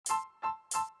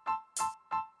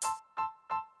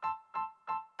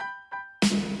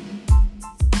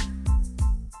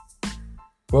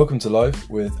Welcome to Life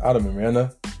with Adam and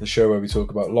Rihanna, the show where we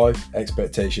talk about life,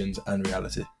 expectations, and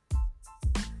reality.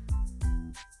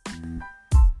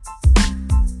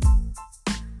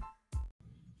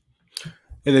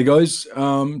 Hey there, guys.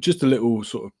 Just a little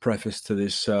sort of preface to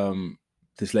this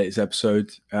this latest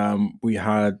episode. We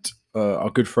had our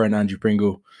good friend Andrew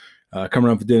Pringle come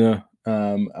around for dinner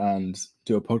and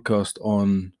do a podcast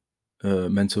on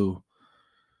mental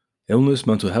illness,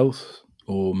 mental health,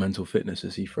 or mental fitness,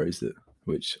 as he phrased it,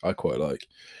 which I quite like.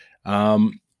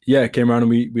 Came around and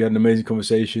we had an amazing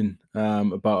conversation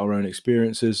about our own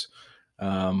experiences.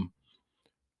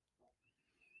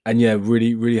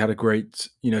 Really had a great,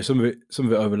 some of it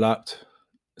overlapped,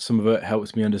 some of it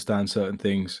helped me understand certain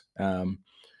things.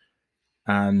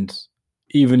 And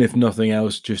even if nothing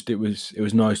else, just it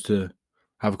was nice to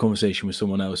have a conversation with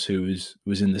someone else who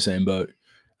was in the same boat,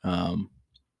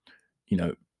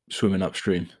 swimming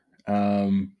upstream.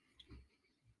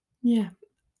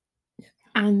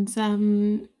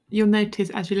 And you'll notice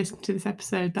as you listen to this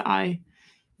episode that I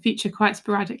feature quite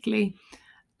sporadically,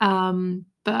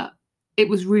 but it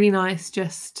was really nice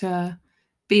just to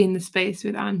be in the space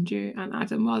with Andrew and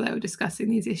Adam while they were discussing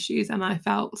these issues, and I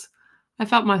felt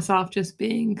myself just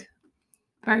being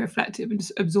very reflective and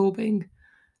just absorbing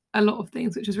a lot of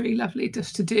things, which was really lovely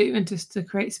just to do and just to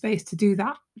create space to do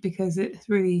that, because it's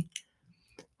really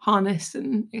harnessed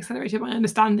and accelerated my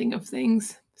understanding of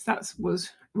things. So that was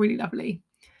really lovely.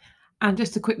 And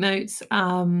just a quick note,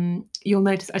 you'll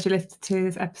notice as you listen to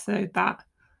this episode that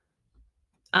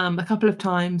a couple of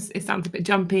times it sounds a bit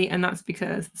jumpy, and that's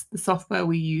because the software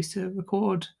we use to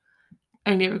record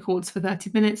only records for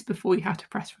 30 minutes before you have to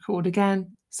press record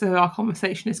again. So our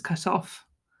conversation is cut off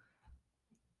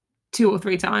 2 or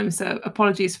 3 times. So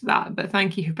apologies for that, but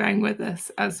thank you for bearing with us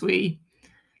as we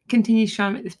continue to try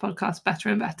and make this podcast better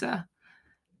and better.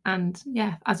 And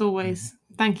as always,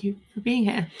 thank you for being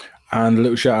here. And a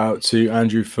little shout out to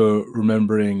Andrew for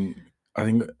remembering, I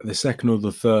think the second or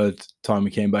the third time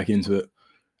we came back into it.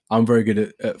 I'm very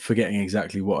good at forgetting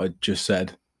exactly what I just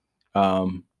said.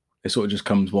 It sort of just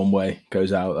comes one way,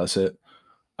 goes out, that's it.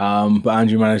 But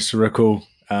Andrew managed to recall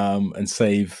and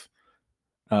save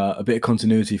a bit of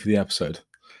continuity for the episode.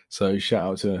 So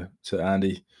shout out to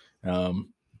Andy.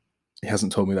 He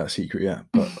hasn't told me that secret yet,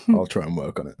 but I'll try and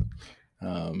work on it.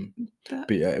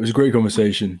 But it was a great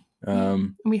conversation.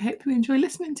 And we hope you enjoy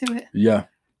listening to it. Yeah.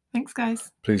 Thanks,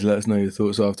 guys. Please let us know your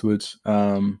thoughts afterwards.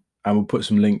 And we'll put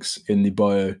some links in the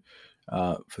bio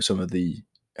for some of the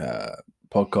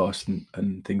podcasts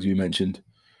and things we mentioned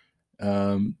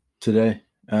today.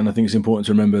 And I think it's important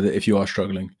to remember that if you are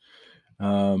struggling,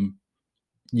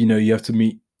 you have to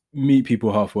meet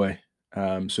people halfway.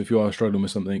 So if you are struggling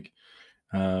with something,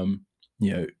 I'd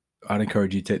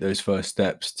encourage you to take those first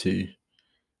steps to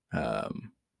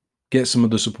get some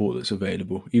of the support that's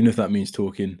available, even if that means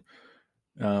talking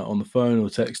on the phone or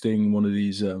texting one of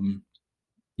these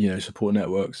support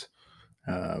networks.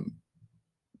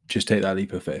 Just take that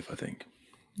leap of faith, I think.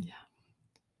 Yeah.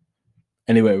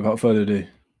 Anyway, without further ado,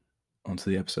 onto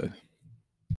the episode.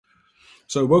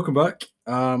 So welcome back.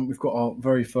 We've got our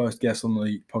very first guest on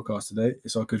the podcast today.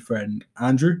 It's our good friend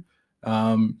Andrew.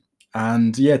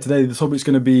 Today the topic's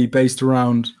going to be based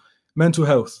around mental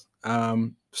health,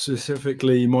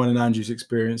 specifically mine and Andrew's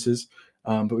experiences.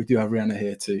 But we do have Rihanna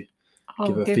here to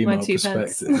give a female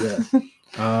perspective.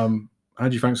 Yeah.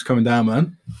 Andrew, thanks for coming down,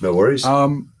 man. No worries.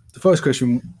 The first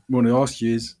question we want to ask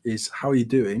you is how are you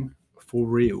doing for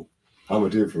real? How am I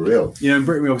doing for real? In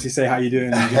Britain we obviously say how you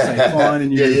doing, and you just say fine,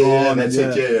 and you move on. That's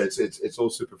it. Yeah, it's all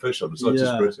superficial. It's not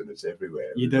just Britain; it's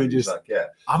everywhere. You don't just like,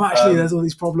 I'm actually there's all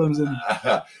these problems and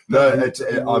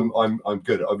I'm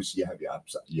good. Obviously, you have your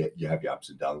ups. You have your ups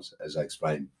and downs, as I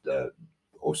explained,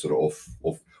 or sort of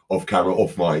off camera,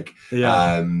 off mic.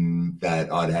 Yeah. That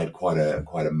I'd had quite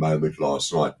a moment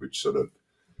last night, which sort of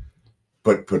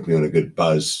put me on a good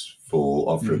buzz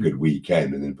after a good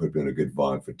weekend, and then put me on a good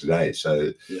vibe for today.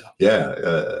 So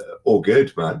all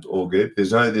good, man, all good.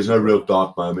 There's no real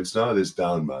dark moments now. There's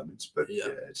down moments, but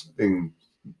it's nothing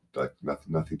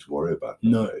to worry about.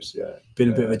 No,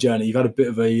 been a bit of a journey. You've had a bit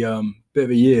of a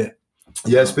year.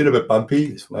 Yeah, it's been a bit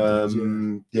bumpy.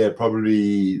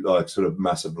 Probably like sort of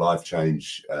massive life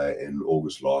change in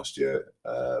August last year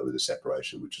with a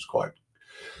separation, which was quite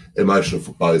emotional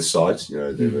for both sides.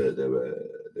 There were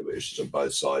issues on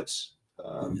both sides.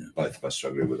 Both of us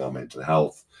struggling with our mental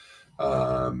health,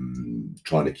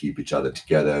 trying to keep each other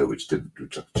together, which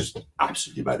just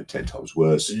absolutely made it 10 times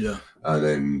worse. Yeah, and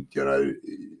then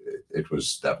it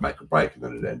was that make or break, and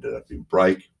then it ended up being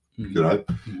break.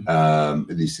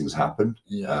 These things happen.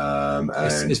 And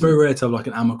it's very rare to have like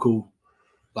an amicable,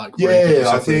 like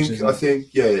I think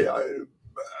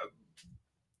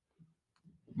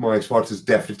my ex-partner's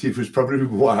definitely was probably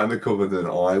more amicable than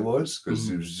I was, because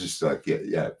it was just like,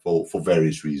 for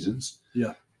various reasons.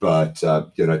 Yeah. But,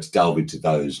 to delve into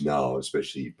those now,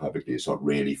 especially publicly, it's not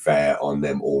really fair on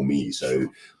them or me. So,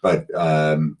 but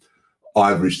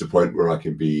I've reached a point where I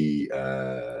can be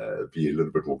a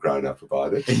little bit more grown up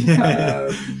about it.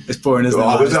 It's boring, isn't it?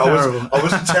 I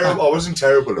wasn't terrible. I wasn't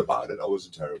terrible about it.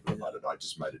 I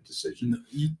just made a decision,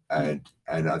 and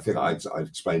I think I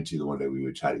explained to you the one day we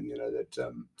were chatting.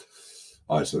 That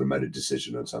I sort of made a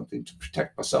decision on something to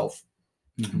protect myself,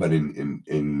 but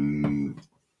in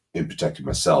protecting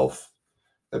myself,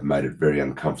 it made it very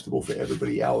uncomfortable for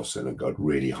everybody else, and it got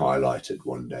really highlighted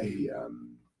one day.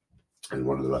 In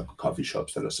one of the local coffee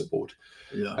shops that I support.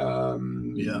 I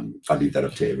leave that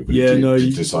up to everybody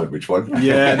to decide which one.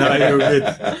 Yeah, no, you're good.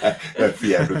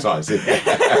 Free advertising.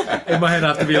 In my head, I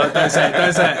have to be like, don't say it.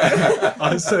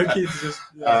 I was so keen to just.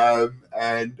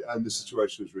 And the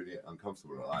situation was really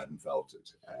uncomfortable, and I hadn't felt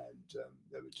it, and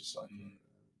they were just like,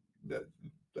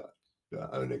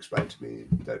 Owen explained to me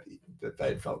that they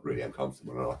had felt really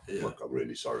uncomfortable, and I'm like, I'm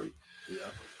really sorry.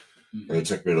 Yeah. And it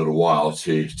took me a little while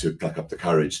to pluck up the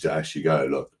courage to actually go,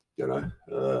 look, I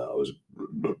was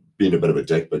being a bit of a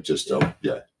dick, but just,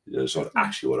 it's not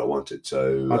actually what I wanted.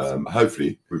 So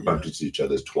hopefully we bumped into each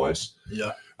other twice.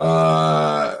 Yeah.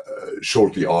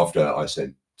 Shortly after, I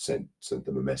sent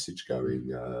them a message going,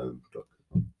 look,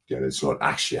 it's not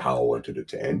actually how I wanted it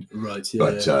to end. Right.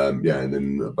 But and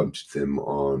then I bumped into them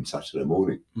on Saturday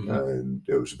morning, and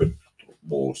it was a bit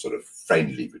more sort of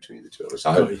friendly between the two of us.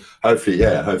 So hopefully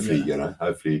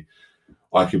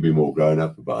I can be more grown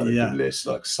up about it, and less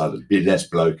like southern, be less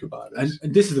bloke about it.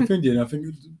 And this is the thing, I think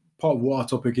part of what our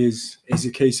topic is a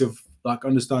case of like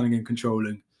understanding and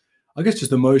controlling, I guess,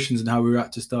 just emotions and how we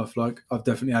react to stuff. Like I've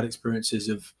definitely had experiences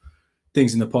of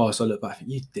things in the past. I look back and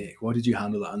think, you dick, why did you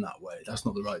handle that in that way? That's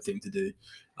not the right thing to do.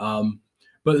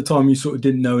 But at the time you sort of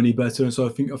didn't know any better, and so I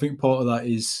think part of that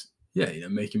is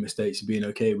making mistakes and being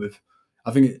okay with. I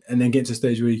think, and then get to a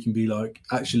stage where you can be like,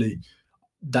 actually,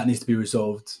 that needs to be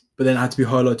resolved. But then it had to be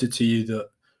highlighted to you that,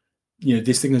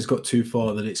 this thing has got too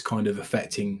far that it's kind of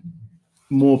affecting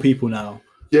more people now.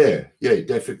 Yeah,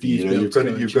 definitely. You've got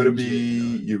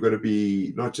to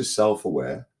be not just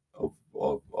self-aware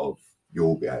of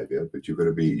your behavior, but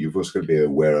you've also got to be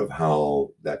aware of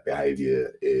how that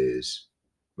behavior is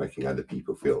making other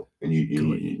people feel, and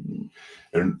you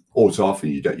and all too often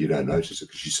you don't notice it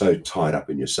because you're so tied up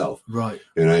in yourself. Right.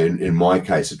 In my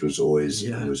case, it was always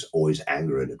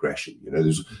anger and aggression.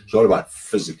 It's not about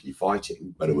physically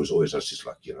fighting, but it was always just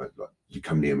like like you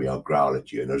come near me, I'll growl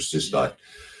at you, and it was just like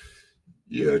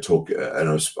talk.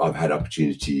 And I've had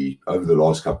opportunity over the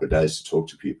last couple of days to talk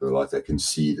to people like they can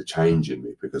see the change in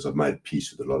me because I've made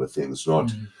peace with a lot of things,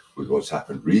 not with what's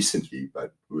happened recently,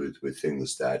 but with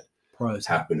things that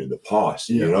happened in the past.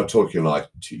 You're not talking like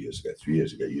 2 years ago, 3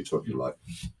 years ago. You're talking like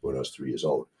when I was 3 years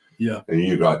old. Yeah. And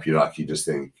you grow up, you just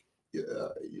think,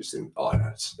 oh,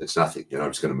 no, it's nothing.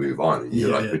 I'm just going to move on. And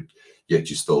you're but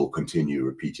yet you still continue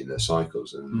repeating their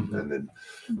cycles. And then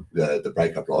the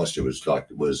breakup last year was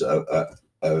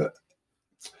a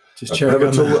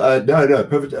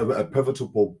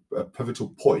pivotal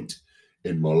point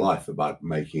in my life about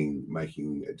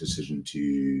making a decision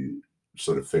to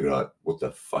sort of figure out what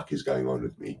the fuck is going on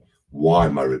with me. Why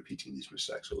am I repeating these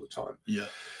mistakes all the time? Yeah.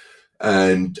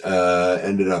 And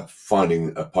ended up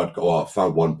finding a podcast. Well, I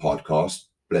found one podcast.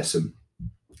 Bless him.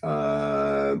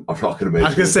 I'm not going to mention. I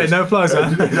was going to say no plugs,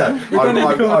 man. I'm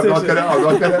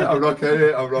not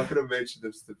going to mention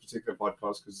this particular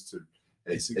podcast because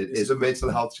it is a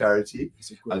mental health charity,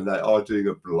 and they are doing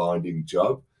a blinding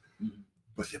job.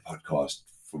 But their podcast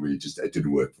for me it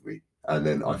didn't work for me. And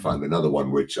then I found another one,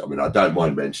 which I don't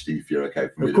mind mentioning if you're okay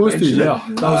for me to mention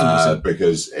it.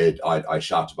 Because I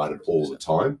shout about it all the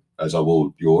time, as I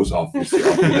will yours after this.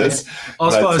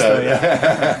 Always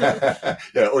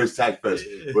tag first.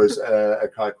 It was a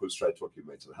guy called Straight Talking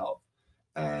Mental Health.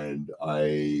 And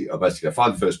I basically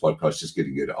found the first podcast, just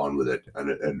getting it on with it.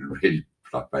 And it really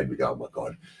made me go, oh my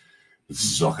God, this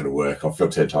is not going to work. I feel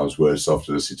 10 times worse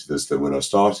after listening to this than when I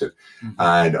started.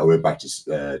 And I went back to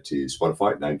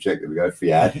Spotify, name check, there we go,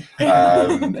 free ad.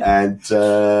 I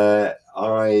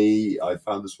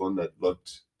found this one that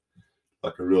looked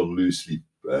like a real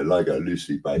logo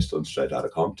loosely based on Straight Outta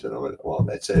Compton. I went, well,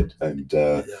 that's it. And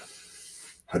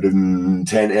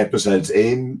 110 episodes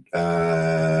in,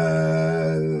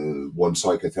 one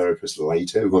psychotherapist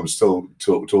later, who I'm still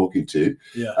talking to,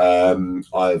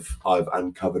 I've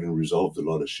uncovered and resolved a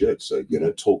lot of shit. So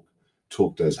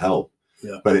talk does help.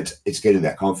 Yeah. But it's getting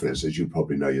that confidence, as you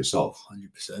probably know yourself.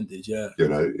 100% did, yeah.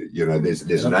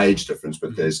 There's an age difference,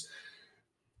 but there's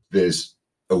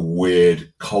a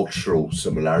weird cultural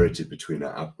similarity between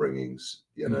our upbringings.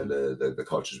 You know, the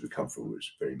cultures we come from was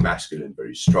very masculine,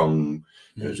 very strong.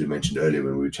 You know, as we mentioned earlier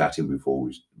when we were chatting before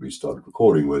we started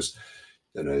recording, was,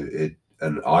 you know, it.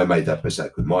 And I made that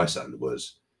mistake with my son.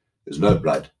 Was there's no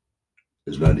blood,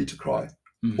 there's no need to cry.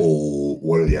 Or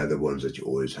one of the other ones that you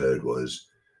always heard was,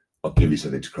 "I'll give you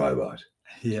something to cry about."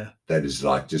 Yeah, that is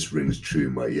like just rings true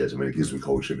in my ears. I mean, it gives me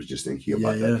culture. I was just thinking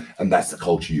about that, yeah. and that's the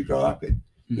culture you grow up in.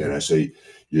 You know, so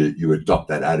you adopt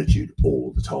that attitude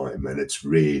all the time, and it's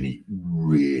really,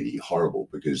 really horrible,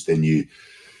 because then you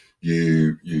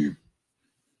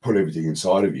put everything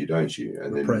inside of you, don't you?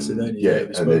 And repress then, it,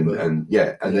 don't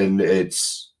you? And then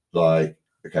it's like,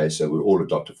 okay, so we all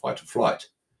adopt a fight or flight.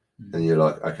 And you're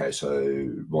like, okay,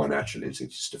 so my natural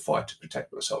instinct is to fight, to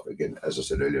protect myself. Again, as I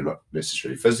said earlier, not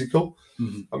necessarily physical.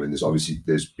 I mean,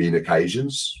 there's been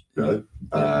occasions, you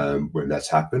know, when that's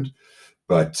happened.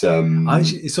 But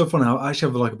it's so funny. I actually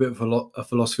have like a bit of a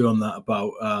philosophy on that,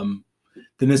 about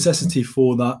the necessity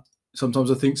for that. Sometimes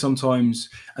I think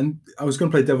and I was going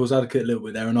to play devil's advocate a little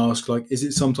bit there and ask, like, is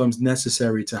it sometimes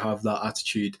necessary to have that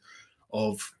attitude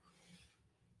of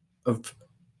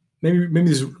maybe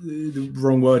this is the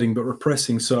wrong wording, but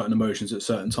repressing certain emotions at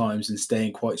certain times and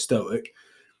staying quite stoic?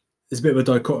 It's a bit of a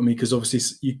dichotomy, because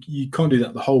obviously you can't do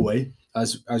that the whole way,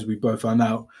 as we both found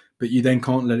out, but you then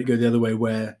can't let it go the other way,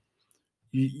 where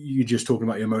you're just talking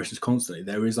about your emotions constantly.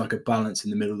 There is like a balance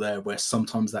in the middle there, where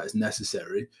sometimes that is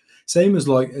necessary. Same as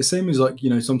like, you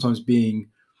know, sometimes being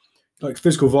like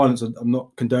physical violence. I'm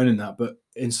not condoning that, but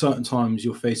in certain times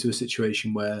you're faced with a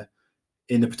situation where,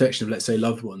 in the protection of, let's say,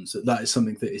 loved ones, that is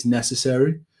something that is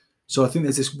necessary. So I think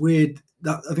there's this weird,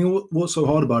 that I think what's so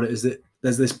hard about it is that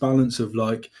there's this balance of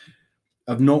not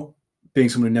being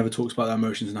someone who never talks about their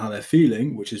emotions and how they're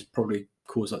feeling, which has probably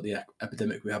caused like the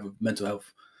epidemic we have of mental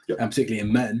health, and particularly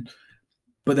in men.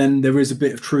 But then there is a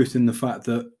bit of truth in the fact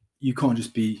that you can't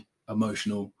just be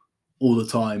emotional all the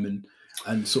time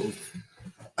and sort of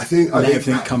I think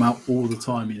everything come out all the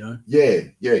time, you know.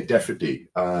 Yeah, definitely.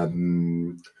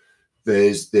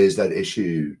 There's that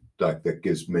issue, like, that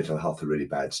gives mental health a really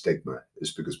bad stigma,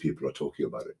 is because people are talking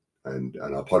about it. And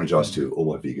I apologize to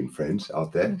all my vegan friends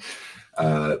out there,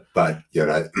 but you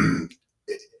know,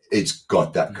 it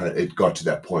got to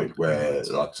that point where,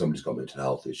 like, somebody's got mental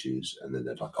health issues, and then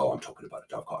they're like, "Oh, I'm talking about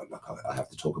it. I have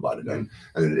to talk about it." And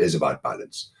it is about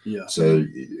balance. Yeah. So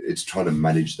it's trying to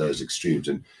manage those extremes,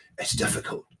 and it's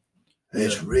difficult.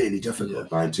 It's really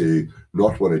difficult, man, to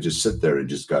not want to just sit there and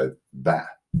just go, bah.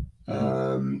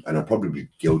 And I'm probably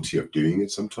guilty of doing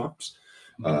it sometimes.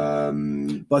 But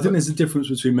I think there's a difference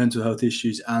between mental health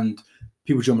issues and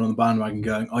people jumping on the bandwagon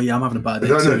going, "Oh yeah, I'm having a bad day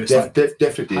too." No,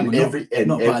 definitely.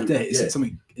 Not a bad day. It's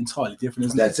something entirely different,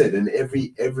 isn't it? That's it. And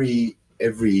every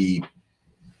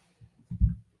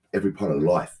part of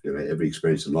life, you know, every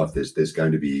experience in life, there's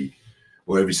going to be,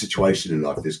 or every situation in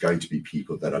life, there's going to be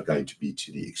people that are going to be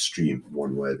to the extreme,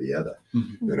 one way or the other.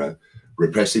 You know,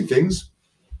 repressing things.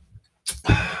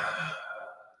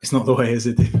 It's not the way, is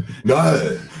it?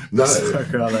 No.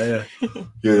 Yeah.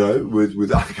 You know,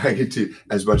 without going into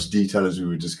as much detail as we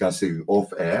were discussing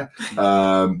off air,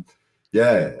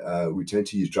 we tend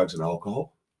to use drugs and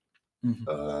alcohol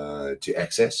to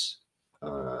excess.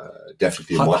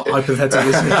 Definitely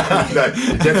hypothetically.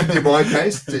 Definitely in my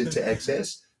case to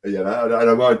excess. You know, I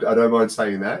don't mind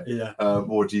saying that. Yeah.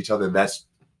 More detail than that's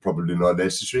probably not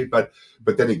necessary. But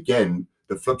then again,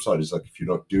 the flip side is, like, if you're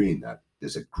not doing that,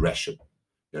 there's aggression.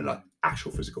 You know, like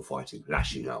actual physical fighting,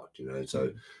 lashing out, you know.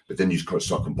 So, but then you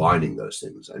start combining those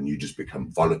things, and you just become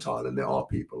volatile. And there are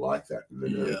people like that, and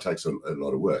then it takes a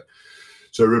lot of work.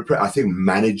 So, I think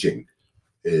managing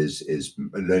is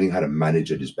learning how to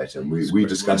manage it is better. And we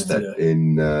discussed that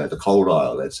in the cold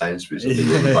aisle at Sainsbury's. I think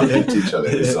we bumped into each other.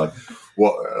 It's like,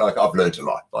 I've learned a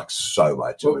lot, like so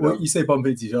much. Well, you say bump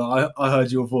into each other. I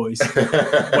heard your voice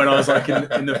when I was like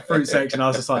in the fruit section. I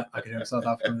was just like, I can hear South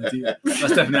African. That's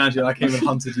definitely Andrew. I came and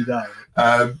hunted you down.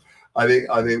 I think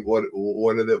one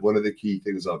of the key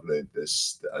things I've learned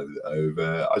this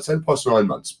over I'd say the past 9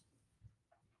 months.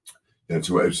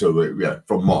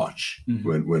 From March,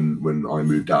 when I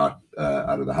moved out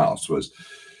of the house, was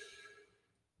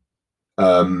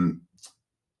I've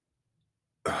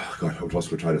lost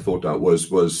my train of thought now.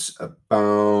 Was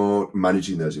about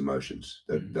managing those emotions,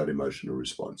 that emotional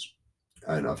response.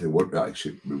 And I think what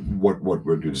we're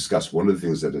going to discuss, one of the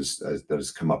things that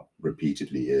has come up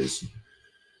repeatedly is,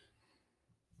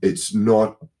 it's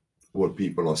not what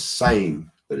people are saying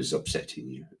that is upsetting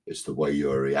you; it's the way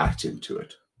you're reacting to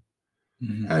it.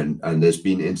 And there's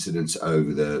been incidents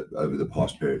over the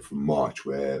past period from March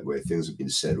where things have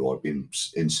been said, or I've been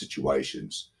in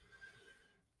situations,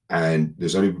 And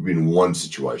there's only been one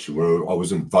situation where I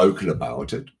wasn't vocal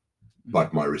about it,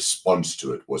 but my response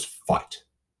to it was fight.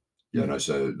 You know,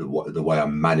 so the way I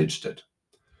managed it,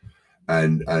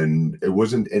 and it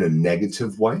wasn't in a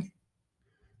negative way.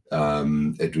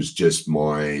 It was just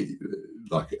my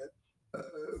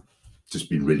just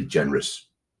being really generous,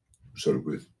 sort of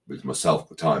with myself,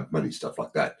 the time, money, stuff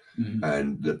like that.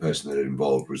 And the person that it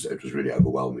involved it was really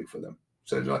overwhelming for them.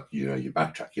 So like, you know, you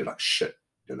backtrack, you're like, shit,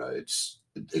 you know, it's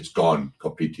gone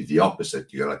completely the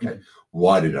opposite. You go, okay,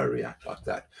 why did I react like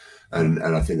that? And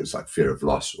I think it's like fear of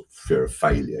loss or fear of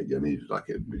failure. You know, like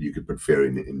you could put fear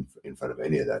in front of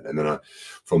any of that. And then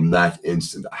from that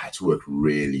instant, I had to work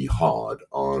really hard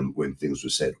on when things were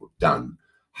said or done,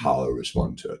 how I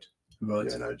respond to it. Right.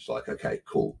 You know, it's like, okay,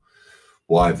 cool.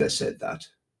 Why have they said that?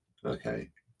 Okay.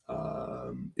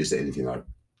 Is there anything I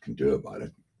can do about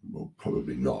it? Well,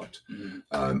 probably not.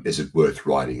 Is it worth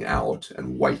writing out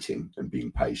and waiting and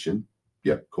being patient?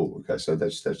 Yeah, cool. Okay, so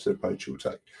that's the approach you'll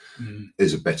take.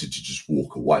 Is it better to just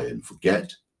walk away and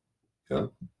forget? Yeah,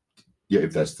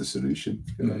 if that's the solution,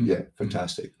 you know, yeah,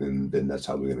 fantastic. Then that's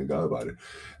how we're going to go about it.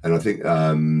 And I think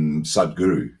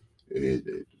Sadhguru.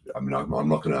 I mean, I'm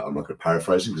not going to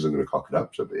paraphrase him because I'm going to cock it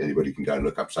up. So anybody can go and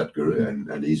look up Sadhguru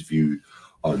and his view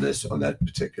on that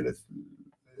particular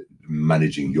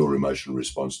managing your emotional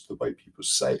response to the way people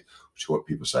say, to what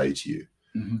people say to you.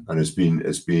 And it's been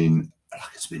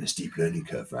a steep learning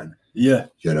curve, man. Yeah.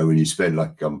 You know, when you spend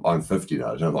I'm 50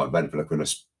 now, I don't know about it, but when I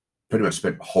pretty much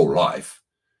spent my whole life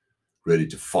ready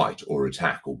to fight or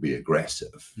attack or be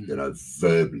aggressive, you know,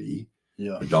 verbally,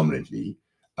 predominantly,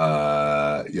 you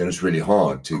know, it's really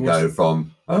hard to go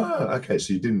from, okay,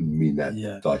 so you didn't mean that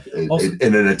like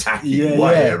in an attacking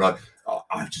way, right?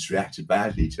 I've just reacted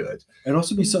badly to it. It'd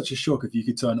also be such a shock if you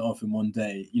could turn it off in one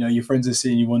day. You know, your friends are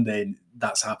seeing you one day and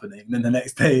that's happening. And then the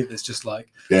next day, there's just like,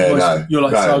 you're like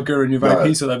Sadhguru and you're very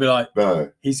peaceful. They'll be like,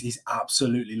 he's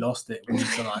absolutely lost it.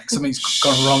 So like, something's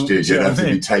gone wrong. Dude, you'd have to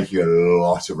be taking a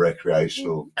lot of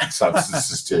recreational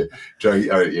substances to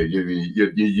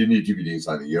you need to be doing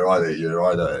something. You're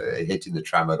either hitting the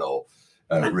tramadol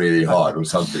really hard or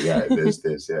something. Yeah, there's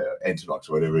Entonox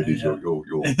or whatever it is,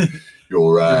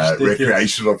 your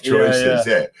recreation of choices.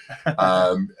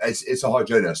 It's a hard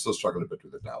journey. I still struggle a bit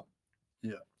with it now.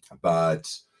 But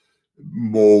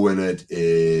more when it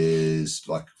is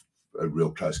like a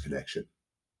real close connection,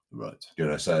 right? You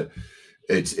know, so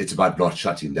it's about not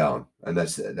shutting down, and I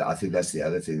think that's the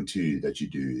other thing too that you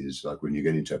do is like when you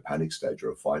get into a panic stage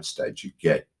or a fight stage, you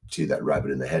get to that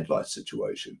rabbit in the headlights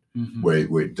situation where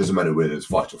it doesn't matter whether it's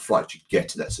fight or flight. You get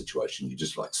to that situation, you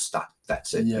just like stuck.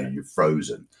 That's it. You're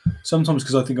frozen. Sometimes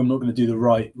because I think I'm not going to do the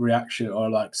right reaction or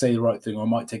like say the right thing, or I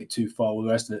might take it too far. All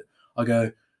the rest of it, I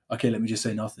go, okay, let me just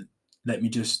say nothing. Let me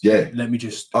just.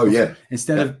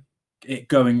 Instead of it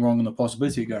going wrong and the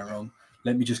possibility of going wrong,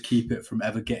 let me just keep it from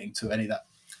ever getting to any of that.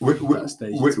 Which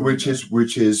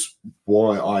is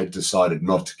why I decided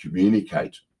not to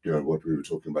communicate. You know what we were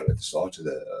talking about at the start of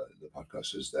the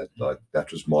podcast is that like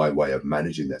that was my way of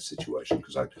managing that situation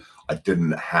because I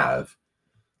didn't have.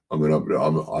 I mean, I'm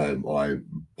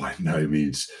by no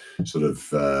means sort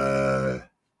of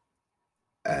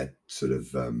at sort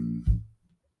of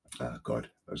God.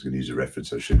 I was going to use a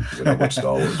reference I shouldn't because I don't watch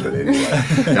Star Wars, but anyway,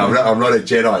 I'm not at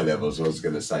Jedi levels. I was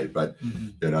going to say, but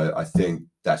you know, I think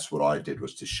that's what I did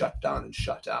was to shut down and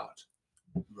shut out,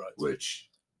 right? Which,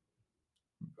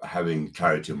 having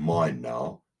clarity of mind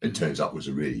now, it turns out was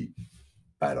a really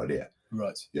bad idea,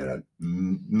 right? You know,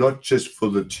 not just for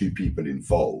the two people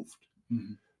involved,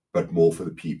 but more for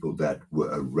the people that were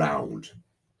around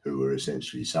who were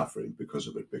essentially suffering because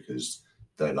of it, because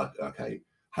they're like, okay.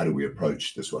 How do we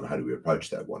approach this one? How do we approach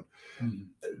that one?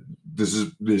 There's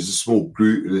a small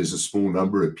group. There's a small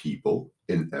number of people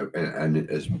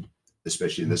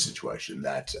especially in this situation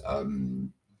that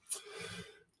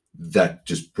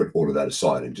just put all of that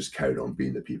aside and just carried on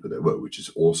being the people they were, which is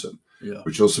awesome. Yeah.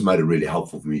 Which also made it really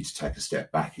helpful for me to take a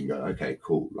step back and go, okay,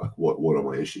 cool. Like, what are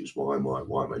my issues? Why am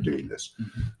I doing this?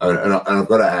 And I've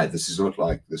got to add, this is not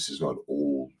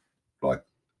all like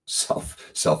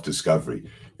self-discovery.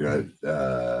 You know,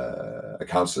 a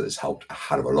counsellor has helped a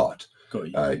hell of a lot.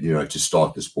 You know, to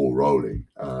start this ball rolling.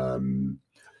 And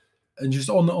just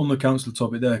on the counsellor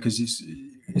topic there, because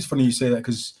it's funny you say that,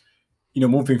 because you know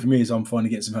one thing for me is I'm finally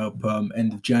getting some help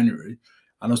end of January,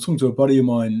 and I was talking to a buddy of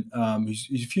mine who's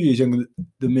a few years younger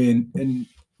than me, and we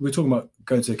were talking about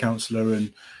going to a counsellor,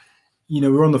 and you know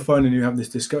we were on the phone and we were having this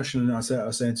discussion, and I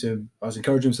was saying to him, I was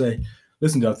encouraging him to say,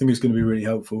 listen, dude, I think it's going to be really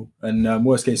helpful. And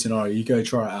worst case scenario, you go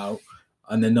try it out,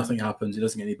 and then nothing happens. It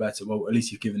doesn't get any better. Well, at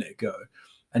least you've given it a go.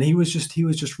 And he was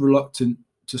just reluctant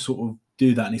to sort of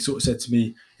do that. And he sort of said to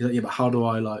me, he's like, yeah, but how do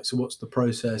I like, so what's the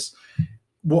process?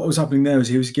 What was happening there is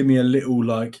he was giving me a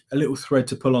little thread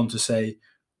to pull on to say,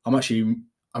 I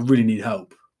really need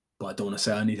help, but I don't want to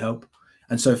say I need help.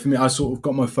 And so for me, I sort of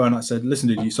got my phone. I said, listen,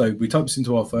 dude, so we typed this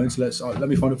into our phones. So let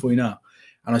me find it for you now.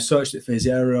 And I searched it for his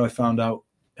area. I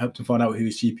helped him find out who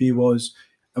his GP was,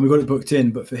 and we got it booked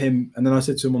in. But for him, and then I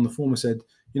said to him on the form, I said,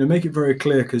 make it very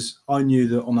clear, because I knew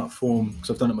that on that form,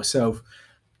 because I've done it myself,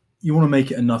 you want to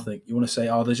make it a nothing. You want to say,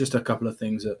 there's just a couple of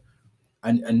things that,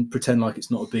 and pretend like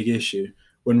it's not a big issue,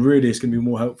 when really it's going to be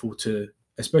more helpful to,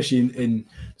 especially in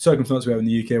circumstances we have in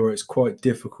the UK where it's quite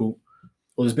difficult,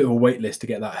 or there's a bit of a wait list to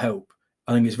get that help.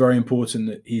 I think it's very important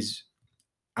that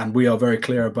and we are very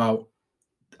clear about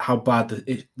how bad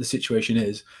the situation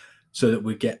is, so that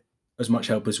we get as much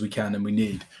help as we can and we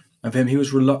need. And for him, he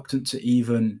was reluctant to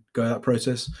even go that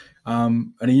process.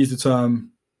 And he used the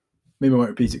term, maybe I won't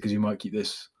repeat it because you might keep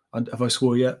this. Have I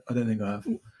swore yet? I don't think I have.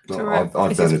 No,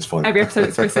 I've done it's fine. Every episode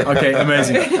it's explicit. Okay,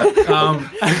 amazing.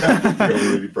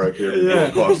 Really broke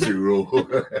every broadcasting rule.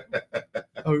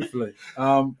 Hopefully.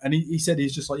 And he said,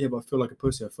 he's just like, yeah, but I feel like a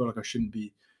pussy. I feel like I shouldn't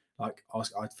be like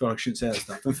ask. I feel like I shouldn't say that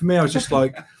stuff. And for me, I was just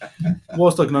like,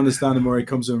 whilst I can understand him where he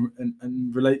comes and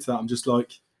relate to that, I'm just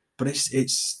like, but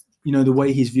it's the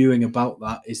way he's viewing about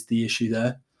that is the issue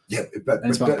there. Yeah, but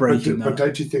it's about breaking that. But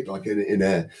don't you think, like in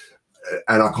a,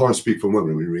 and I can't speak for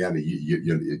women. In reality,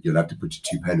 you'll have to put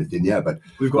your 2 pence in. Yeah, but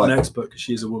we've got an expert because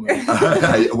she is a woman.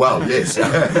 Well, yes.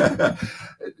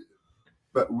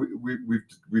 But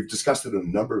we've discussed it on a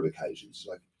number of occasions.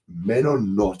 Like, men are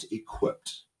not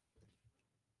equipped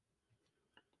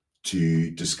to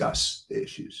discuss the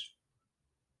issues.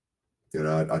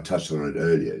 I touched on it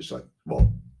earlier. It's like,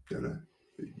 well, you're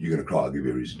going to cry. I'll give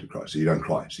you a reason to cry. So you don't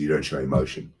cry. So you don't show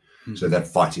emotion. Mm-hmm. So that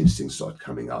fight instinct starts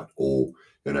coming out. Or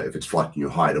if it's frightened, you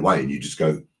hide away and you just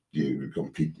go. You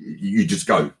just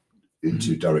go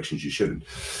into directions you shouldn't.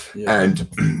 Yeah.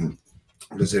 And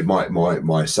as I said,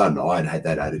 my son, I had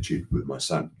that attitude with my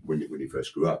son when he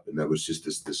first grew up, and that was just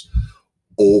this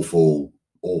awful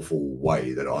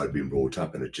way that I'd been brought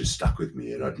up, and it just stuck with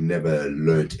me, and I'd never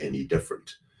learnt any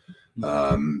different.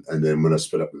 And then when I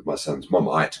split up with my son's mum,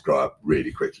 I had to grow up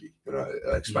really quickly.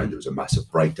 I explained there was a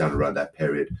massive breakdown around that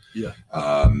period. Yeah.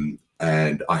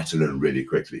 And I had to learn really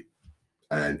quickly,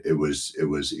 and it was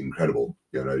incredible.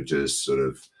 Just sort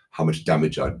of how much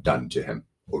damage I'd done to him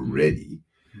already,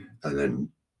 and then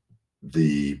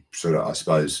the sort of, I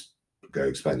suppose,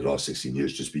 explain the last 16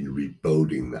 years just been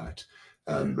rebuilding that.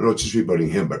 Not just rebuilding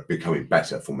him, but becoming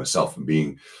better for myself, and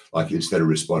being like, instead of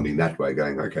responding that way,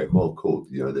 going, okay, well, cool,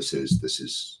 this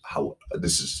is how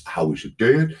we should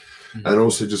do it, and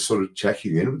also just sort of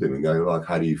checking in with him and going, like,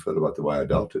 how do you feel about the way I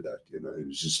dealt with that? It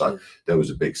was just like that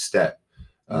was a big step,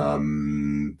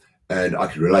 and I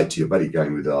could relate to your buddy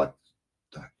going with like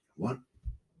what?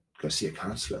 Go see a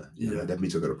counsellor. That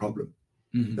means I've got a problem.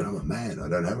 But I'm a man. I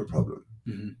don't have a problem.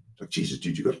 Like, Jesus,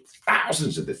 dude, you've got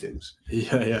thousands of the things.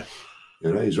 Yeah.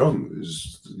 He's wrong.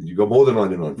 You've got more than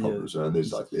 99 problems, and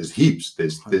there's heaps.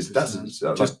 There's dozens.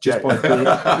 Just by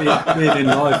being in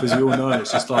life, as you all know,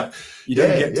 it's just like you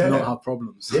don't get to not have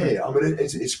problems. Yeah, I mean,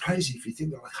 it's crazy if you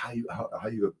think like how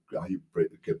you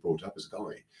get brought up as a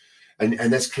guy,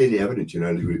 and that's clearly evident.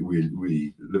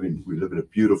 We live in a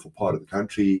beautiful part of the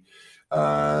country.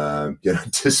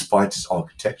 Despite its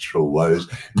architectural woes,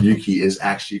 Newquay is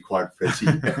actually quite pretty.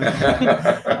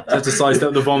 Just to size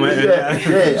up the vomit.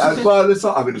 Well, it's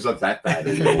not. I mean, it's not that bad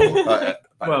anymore.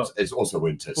 But it's also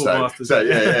winter, so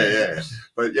yeah.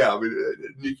 But yeah, I mean,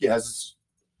 Newquay has its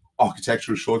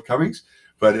architectural shortcomings,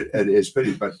 but it is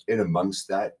pretty. But in amongst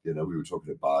that, we were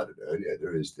talking about it earlier.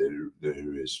 There is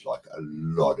like a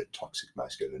lot of toxic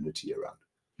masculinity around.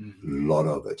 A lot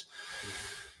of it.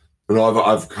 And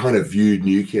I've kind of viewed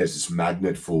Newquay as this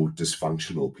magnet for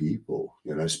dysfunctional people,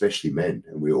 especially men,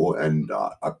 and we all, and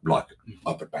I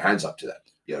put my hands up to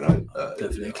that,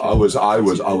 Definitely. I was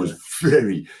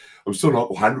very, I'm still not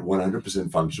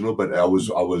 100% functional, but I was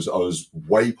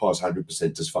way past 100%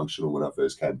 dysfunctional when I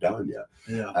first came down here.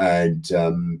 Yeah. And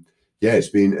it's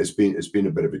been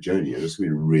a bit of a journey, and it's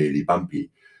been really bumpy,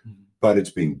 but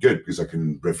it's been good because I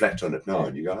can reflect on it now,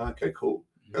 and you go, okay, cool.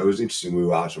 It was interesting. We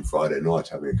were out on Friday night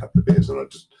having a couple of beers, and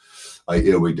I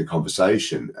earwigged the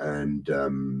conversation, and they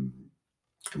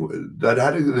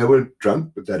weren't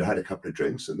drunk, but they'd had a couple of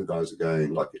drinks, and the guys are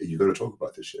going like, "You got to talk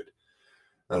about this shit."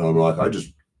 And I'm like, I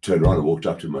just turned around and walked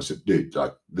up to him. I said, "Dude,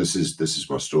 like this is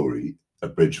my story, a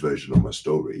bridge version of my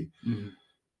story.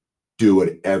 Do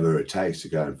whatever it takes to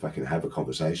go and fucking have a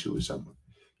conversation with someone."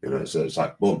 So it's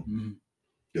like, boom,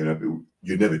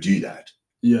 you'd never do that.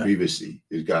 Yeah. Previously,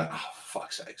 you'd go, oh,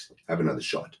 fuck's sakes, have another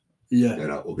shot. Yeah. You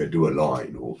know, or go do a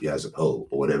line, or here's a pill,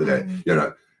 or whatever that, you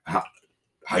know, how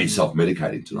are you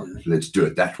self-medicating tonight? Let's do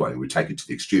it that way. We take it to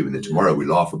the extreme, and then tomorrow we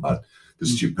laugh about the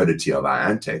stupidity of our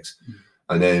antics.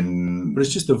 And then, but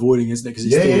it's just avoiding, isn't it? Because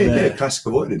it's still there. Yeah, classic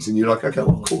avoidance. And you're like, okay,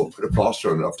 well, cool. I'll put a plaster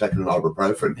on it. I've taken an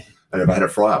ibuprofen, and I've had a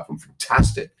fry up. I'm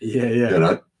fantastic. Yeah. You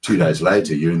know, 2 days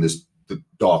later, you're in the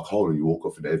dark hole, and you walk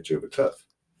off an edge of a cliff.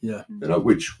 Yeah. You know,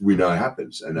 which we know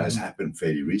happens, and has happened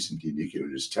fairly recently, Nicky,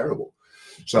 and it's terrible.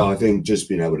 So I think just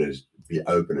being able to be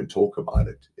open and talk about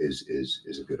it is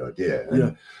a good idea.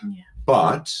 And,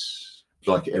 but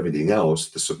like everything else,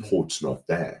 the support's not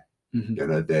there. You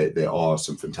know, there are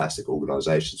some fantastic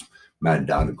organisations. Man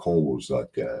Down in Cornwall's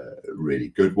like a really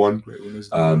good one,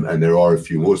 and there are a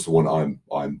few more. It's the one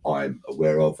I'm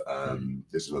aware of.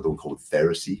 There's another one called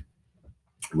Therapy,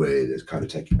 where they kind of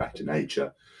take you back to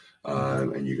nature,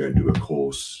 and you go and do a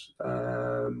course,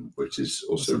 which is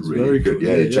also really good. Cool.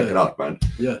 Yeah, check it out, man.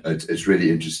 Yeah, it's really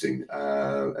interesting,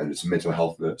 and it's a mental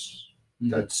health nurse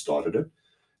that started it.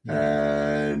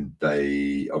 And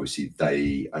they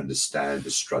understand the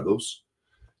struggles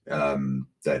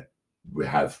that we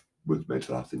have with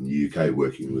mental health in the UK,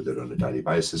 working with it on a daily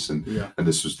basis, and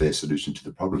this was their solution to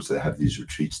the problems. They have these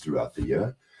retreats throughout the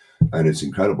year, and it's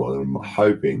incredible. And I'm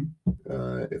hoping,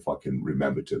 if I can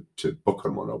remember to book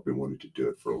on one, I've been wanting to do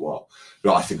it for a while,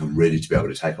 but I think I'm ready to be able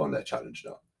to take on that challenge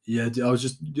now. Yeah, I was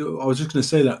just going to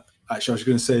say that. Actually, I was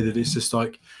going to say that it's just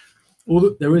like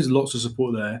there is lots of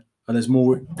support there. And there's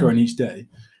more going each day,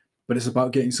 but it's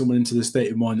about getting someone into the state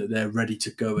of mind that they're ready to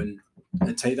go and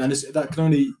take that.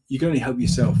 And you can only help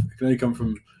yourself. It can only come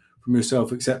from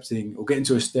yourself accepting or getting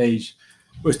to a stage.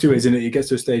 Well, it's two ways, isn't it? You get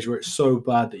to a stage where it's so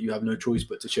bad that you have no choice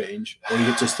but to change, or you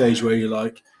get to a stage where you're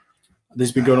like, this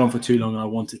has been going on for too long and I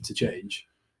want it to change.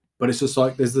 But it's just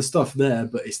like there's the stuff there,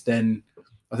 but it's then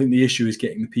I think the issue is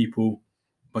getting the people,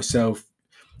 myself,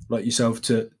 like yourself,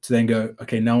 to then go,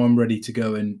 okay, now I'm ready to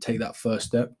go and take that first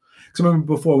step. Because I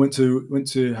remember before I went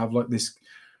to have like this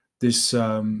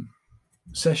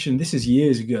session. This is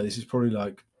years ago. This is probably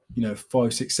like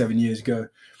 5, 6, 7 years ago.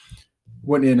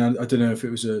 Went in. I don't know if it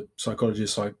was a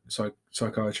psychologist,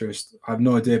 psychiatrist. I have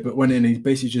no idea. But went in. And he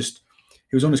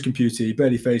was on his computer. He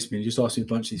barely faced me. He just asked me a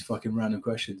bunch of these fucking random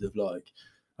questions of like,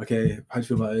 okay, how do you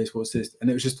feel about this? What's this? And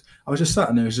it was just I was just sat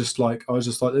and I was just like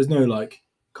there's no like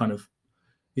kind of.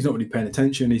 He's not really paying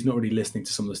attention. He's not really listening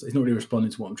to some of the stuff. He's not really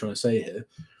responding to what I'm trying to say here.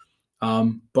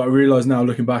 But I realise now,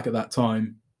 looking back at that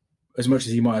time, as much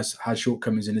as he might have had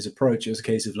shortcomings in his approach, it was a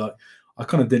case of like, I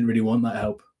kind of didn't really want that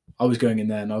help. I was going in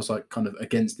there and I was like kind of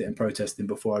against it and protesting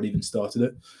before I'd even started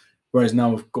it. Whereas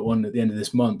now I've got one at the end of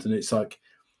this month and it's like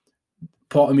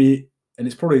part of me, and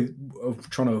it's probably of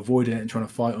trying to avoid it and trying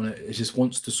to fight on it, it just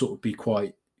wants to sort of be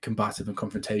quite combative and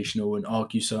confrontational and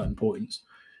argue certain points.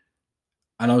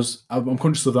 And I'm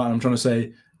conscious of that. And I'm trying to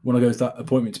say, when I go to that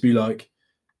appointment, to be like,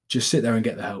 just sit there and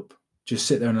get the help. Just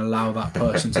sit there and allow that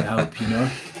person to help,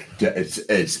 Yeah,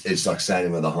 it's like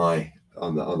standing on the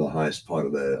highest part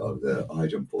of the high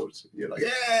jump board. You're like,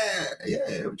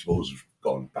 yeah, which balls have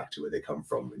gone back to where they come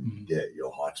from, and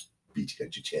your heart's beating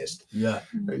at your chest. Yeah,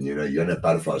 and you don't have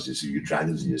butterflies, so you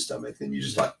dragons in your stomach, and you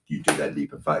just like you do that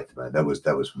leap of faith, man. That was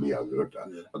for me. I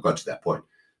got to that point.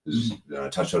 I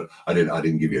touched on. I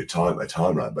didn't give you a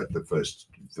timeline, but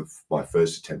my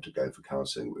first attempt at going for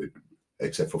counselling,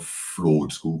 except for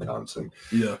flawed school counselling,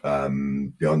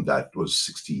 beyond that was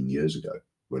 16 years ago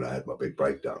when I had my big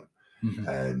breakdown,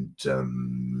 and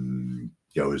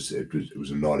it was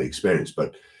a gnarly experience.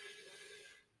 But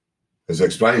as I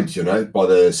explained, by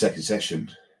the second session,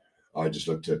 I just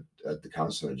looked at the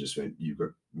counsellor and just went, "You've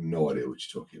got no idea what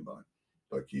you're talking about.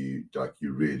 Like you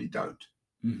really don't."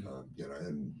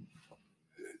 And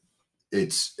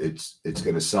it's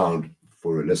going to sound,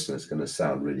 for a listener, it's going to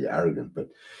sound really arrogant, but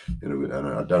and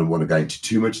I don't want to go into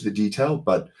too much of the detail,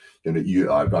 but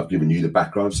I've given you the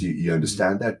background, so you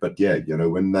understand that. But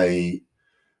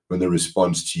when the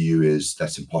response to you is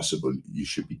that's impossible,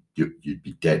 you'd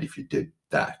be dead if you did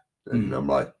that, and I'm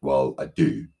like, well, I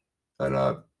do, and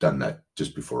I've done that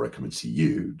just before I come and see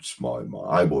you. Just my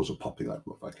eyeballs are popping out of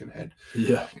my fucking head,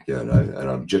 and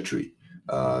I'm jittery.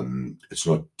 It's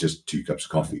not just 2 cups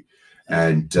of coffee,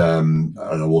 and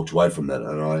I walked away from that,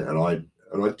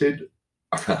 and I did.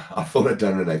 I thought I'd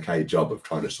done an okay job of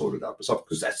trying to sort it out myself,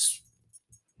 because that's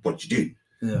what you do.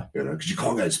 Yeah, because you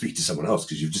can't go and speak to someone else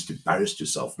because you've just embarrassed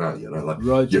yourself now.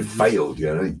 Right, you've failed.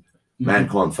 Man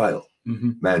can't fail.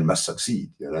 Man must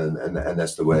succeed. And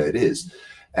that's the way it is,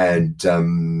 and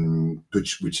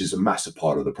which is a massive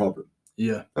part of the problem.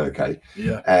 Yeah. Okay.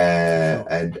 Yeah.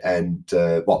 And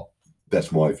well,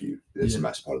 that's my view. It's a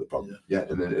massive part of the problem. Yeah.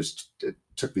 And then it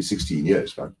took me 16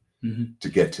 years, man. to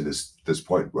get to this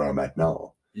point where I'm at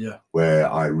now. Yeah.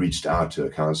 Where I reached out to a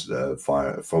counsellor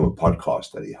from a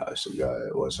podcast that he hosts and go,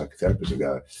 or a psychotherapist, and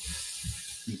go,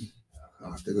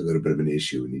 I think I've got a bit of an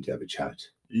issue. We need to have a chat.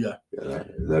 Yeah. You know,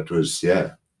 and that was,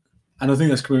 yeah. And I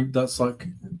think that's like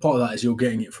part of that is you're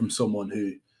getting it from someone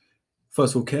who,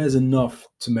 first of all, cares enough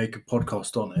to make a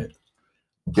podcast on it.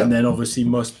 Yep. And then obviously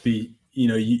must be, you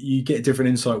know, you get different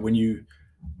insight when you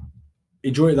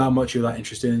enjoy it that much, you're that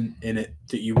interested in it,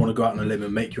 that you want to go out on a limb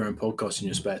and make your own podcast in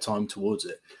your spare time towards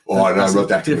it. Oh, I know, I'm not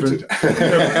that committed.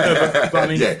 but I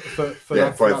mean, yeah. for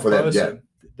that person, them,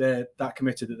 they're that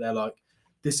committed that they're like,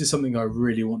 this is something I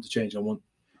really want to change. I want,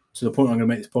 to the point I'm going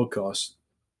to make this podcast,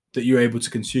 that you're able to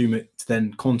consume it, to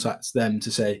then contact them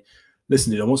to say,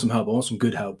 listen, dude, I want some help. I want some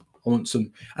good help. I want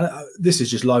some, and this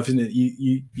is just life, isn't it?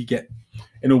 You get,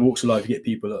 in all walks of life, you get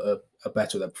people that are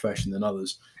better at their profession than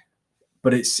others.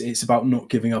 But it's about not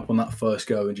giving up on that first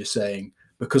go and just saying,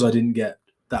 because I didn't get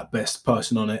that best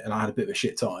person on it and I had a bit of a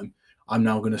shit time, I'm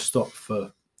now going to stop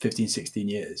for 15, 16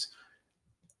 years.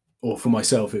 Or for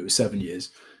myself, it was 7 years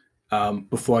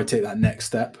before I take that next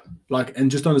step. Like,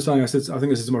 and just understanding, I think I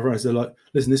said to my friends, they're like,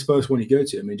 listen, this first one you go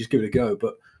to, I mean, just give it a go.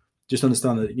 But just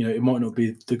understand that, you know, it might not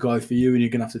be the guy for you and you're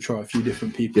going to have to try a few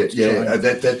different people. That's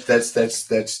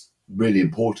really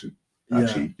important,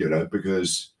 actually, you know,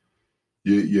 because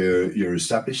you're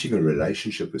establishing a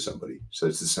relationship with somebody. So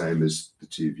it's the same as the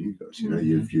two of you guys. You know,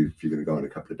 if you're going to go on a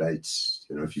couple of dates,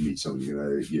 you know, if you meet someone, you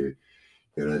know,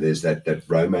 there's that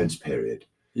romance period.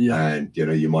 Yeah. And you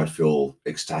know, you might feel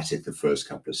ecstatic the first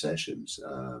couple of sessions.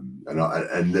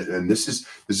 And this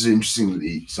is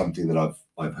interestingly something that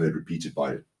I've heard repeated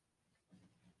by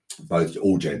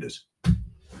all genders.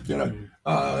 You know,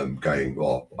 going,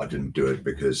 well, I didn't do it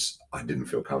because I didn't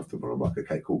feel comfortable. I'm like,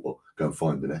 okay, cool. Well, go and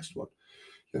find the next one.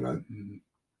 You know,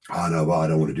 oh no, well, I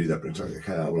don't want to do that. But it's like,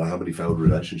 okay, well, how many failed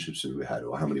relationships have we had,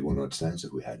 or how many one-night stands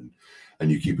have we had?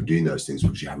 And you keep doing those things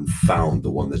because you haven't found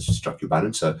the one that's struck your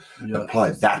balance. So apply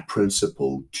that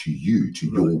principle to you, to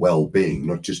your well-being,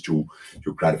 not just your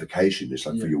gratification. It's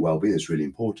like for your well-being, it's really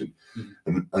important.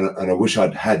 And I wish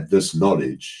I'd had this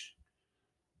knowledge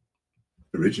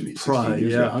originally. Right,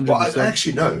 yeah, 100%. Well,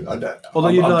 actually, no. I'm glad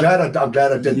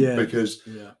I didn't, because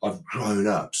I've grown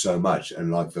up so much,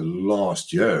 and like the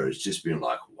last year, it's just been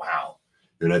like, wow.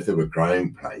 You know, if there were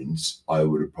growing pains, I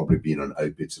would have probably been on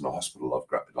opiates in a hospital. I've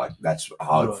grown, like that's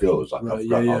how it feels. Like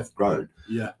I've grown.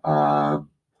 Yeah. But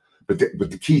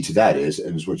the key to that is,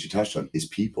 and it's what you touched on, is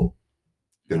people.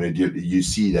 You know, you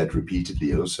see that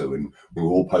repeatedly also when we're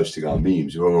all posting our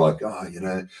memes. We're all like, oh, you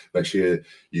know, make sure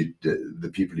the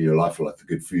people in your life are like the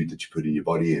good food that you put in your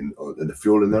body and the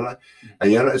fuel in their life.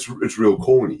 And you know, it's real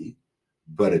corny,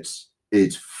 but it's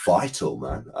vital,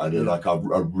 man. I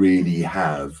really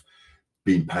have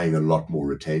been paying a lot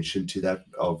more attention to that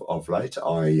of late.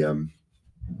 I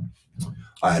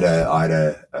had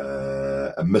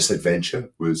a misadventure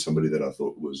with somebody that I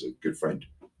thought was a good friend,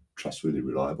 trustworthy,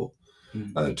 reliable.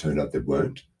 It turned out they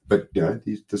weren't. But you know,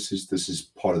 this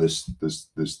is part of this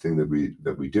thing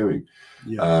that we're doing.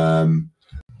 Yeah.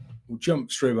 We'll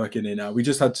jump straight back in here now. We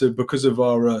just had to, because of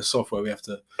our software, we have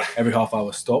to every half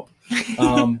hour stop.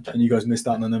 And you guys missed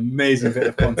out on an amazing bit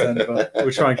of content, but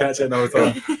we'll try and catch it another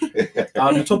time.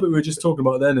 The topic we were just talking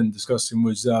about then and discussing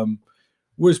was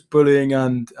bullying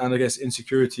and I guess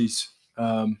insecurities. So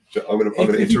I'm going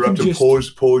to interrupt and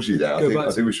pause you there.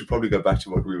 I think we should probably go back to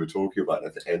what we were talking about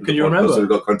at the end. Can you remember? So we've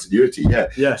got continuity.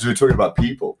 Yeah. So we're talking about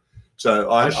people.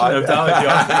 So I shouldn't have doubted you.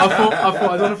 I thought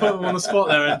I don't want to put them on the spot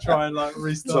there and try and like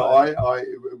restart. So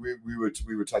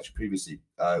we were touching previously.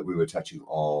 We were touching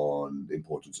on the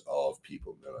importance of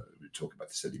people. We were talking about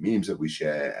the silly memes that we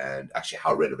share and actually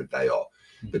how relevant they are.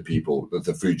 The people,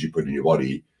 the food you put in your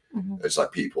body. It's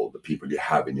like the people you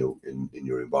have in your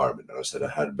environment. And I said I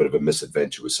had a bit of a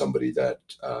misadventure with somebody that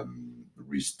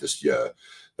this year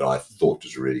that I thought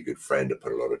was a really good friend. I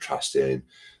put a lot of trust in,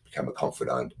 became a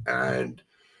confidant, and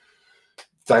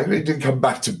thankfully it didn't come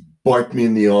back to bite me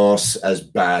in the arse as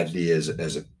badly as it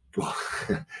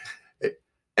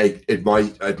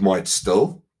might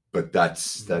still, but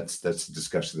that's a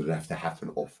discussion that have to happen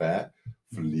off air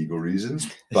for legal reasons.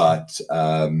 But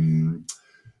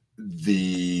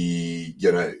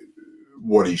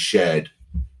what he shared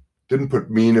didn't put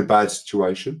me in a bad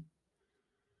situation,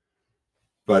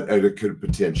 but it could have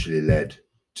potentially led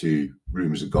to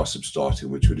rumors and gossip starting,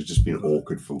 which would have just been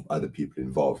awkward for other people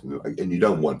involved, and you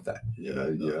don't want that,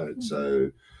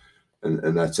 So,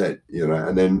 and that's it,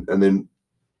 and then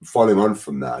following on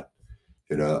from that,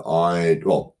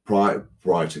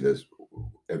 prior to this,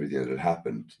 everything that had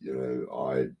happened,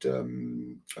 I'd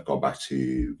gone back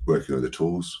to working on the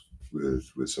tools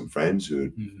with some friends who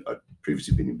I'd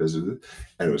previously been in business with,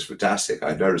 and it was fantastic. I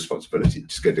had no responsibility,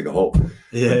 just go dig a hole.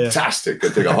 Yeah, Fantastic, go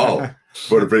dig a hole.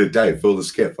 What a brilliant day, fill the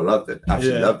skip. I loved it,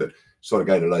 absolutely loved it. Started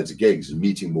going to loads of gigs and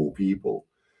meeting more people,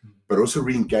 but also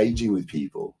re-engaging with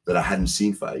people that I hadn't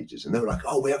seen for ages. And they were like,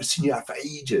 oh, we haven't seen you out for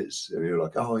ages. And you're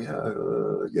like, oh, yeah,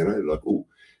 like, oh,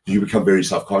 you become very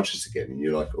self-conscious again. And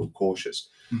you're like, oh, cautious.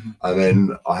 And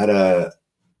then I had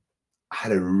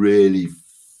a really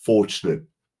fortunate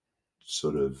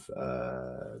sort of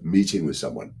meeting with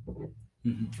someone.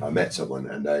 I met someone,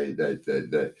 and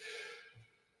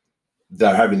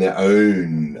they're having their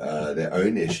own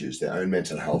issues, their own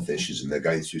mental health issues, and they're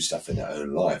going through stuff in their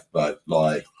own life. But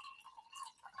like,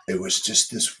 it was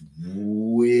just this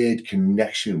weird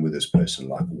connection with this person.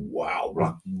 Like, wow,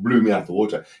 like blew me out the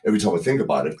water. Every time I think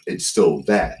about it, it's still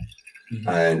there.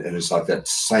 And it's like that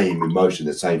same emotion,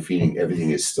 that same feeling,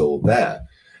 everything is still there.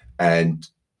 And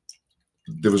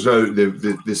there's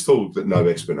still no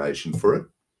explanation for it.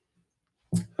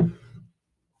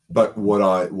 But what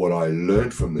I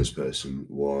learned from this person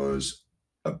was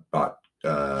about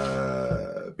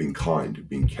being kind,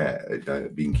 being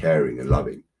caring and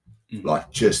loving.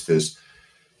 Like, just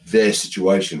their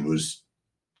situation was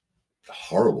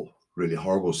horrible, really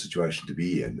horrible situation to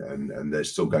be in, and they're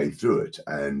still going through it.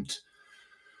 And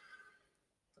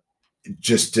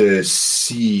just to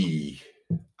see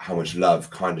how much love,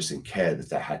 kindness, and care that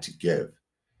they had to give,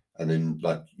 and then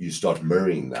like you start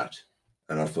mirroring that.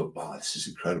 And I thought, wow, this is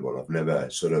incredible. I've never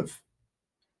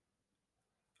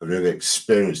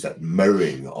experienced that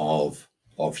mirroring of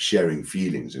sharing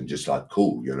feelings, and just like,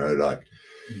 cool, you know, like,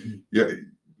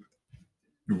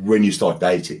 when you start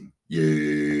dating,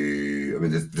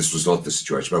 this was not the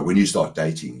situation, but when you start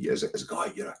dating as a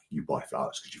guy, you know, you buy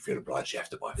flowers because you feel obliged. You have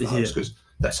to buy flowers because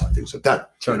that's how things are done.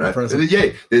 You know?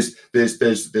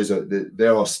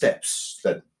 There are steps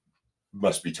that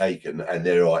must be taken, and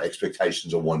there are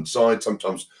expectations on one side.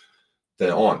 Sometimes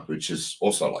there aren't, which is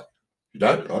also like, you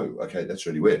don't know. Okay, that's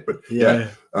really weird. But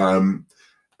and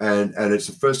it's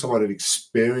the first time I've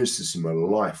experienced this in my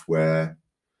life, where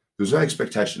there was no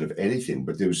expectation of anything,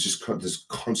 but there was just this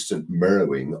constant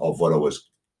mirroring of what I was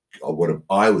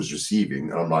receiving,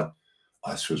 and I'm like,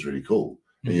 oh, this feels really cool.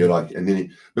 And you're like, but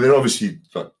then obviously,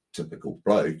 like typical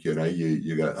bloke, you know,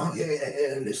 you go, oh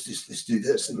yeah, let's do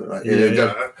this, and like,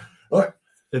 right.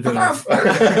 My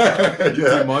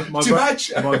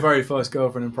very first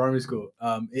girlfriend in primary school,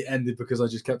 it ended because I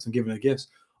just kept on giving her gifts.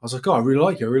 I was like, oh, I really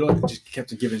like you. Just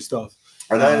kept on giving stuff.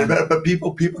 But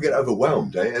people get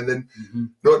overwhelmed, eh? And then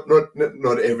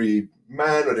not every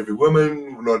man, not every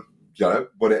woman, not, you know,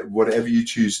 whatever you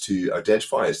choose to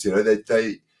identify as, you know,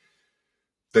 they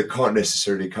can't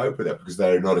necessarily cope with that because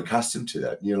they're not accustomed to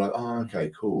that. And you're like, oh,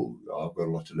 okay, cool. I've got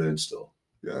a lot to learn still,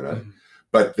 you know.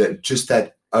 But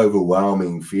that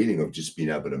overwhelming feeling of just being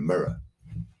able to mirror,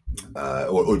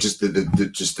 or just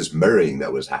just this mirroring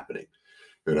that was happening,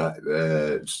 you know,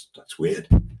 that's weird.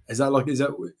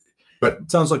 But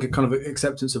it sounds like a kind of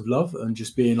acceptance of love, and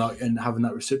just being like, and having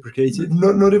that reciprocated.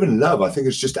 Not even love. I think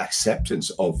it's just acceptance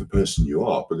of the person you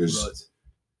are, because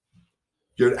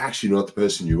you're actually not the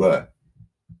person you were.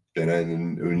 You know,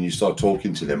 and when you start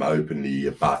talking to them openly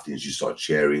about things, you start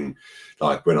sharing.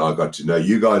 Like when I got to know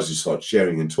you guys, you start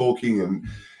sharing and talking, and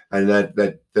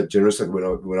that generous. Like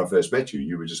when I first met you,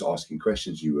 you were just asking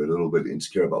questions. You were a little bit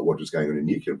insecure about what was going on in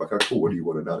nuclear. Like, oh, cool. What do you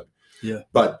want to know? Yeah,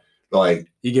 but.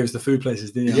 Like, he gives the food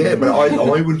places, didn't he? Yeah, but I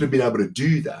wouldn't have been able to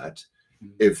do that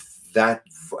if that,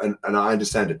 and I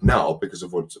understand it now because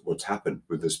of what's happened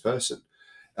with this person.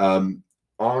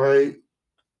 I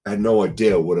had no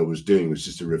idea what I was doing. It was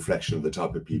just a reflection of the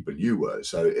type of people you were.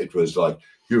 So it was like,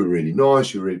 you were really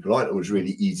nice, you were really polite, and it was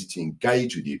really easy to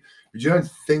engage with you. But you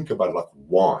don't think about like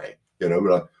why, you know,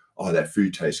 we're like, oh, that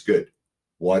food tastes good.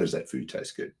 Why does that food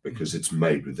taste good? Because it's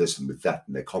made with this and with that,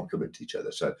 and they complement each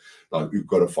other. So, like, you've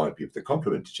got to find people that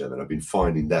complement each other. And I've been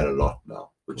finding that a lot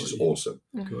now, which is awesome.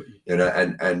 You know,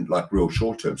 and like real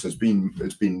short term. So it's been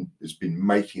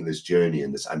making this journey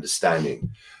and this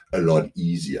understanding a lot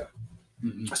easier.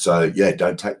 So yeah,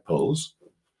 don't take pills.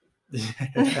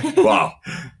 Wow,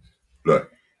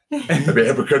 look, it'd be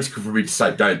hypocritical for me to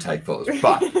say don't take pills,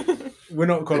 but. We're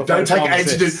not qualified.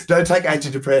 Don't take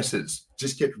antidepressants.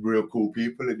 Just get real cool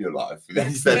people in your life.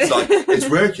 That's like, it's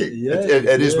working.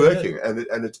 It is working,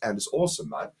 and it's awesome,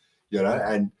 man. You know,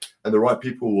 and the right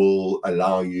people will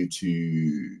allow you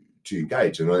to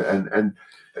engage. And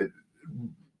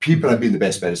people have been the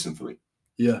best medicine for me.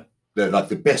 Yeah, they're like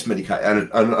the best medication,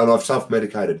 and I've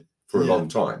self-medicated for a long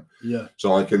time. Yeah,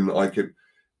 so I can.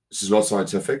 This is not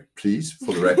scientific, please,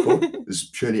 for the record. This is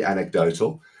purely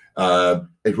anecdotal.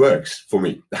 It works for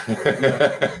me.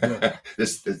 Yeah.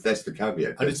 That's the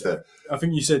caveat. I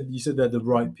think you said they're the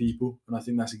right people, and I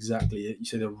think that's exactly it. You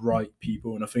say the right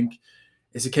people, and I think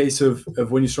it's a case of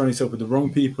when you're surrounding yourself with the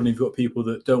wrong people, and you've got people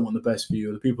that don't want the best for you,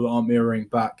 or the people that aren't mirroring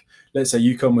back. Let's say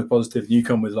you come with positive, and you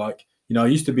come with like, I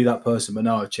used to be that person, but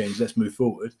now I've changed. Let's move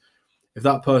forward. If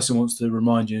that person wants to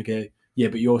remind you, okay, yeah,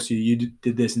 but you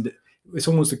did this, and if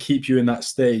someone wants to keep you in that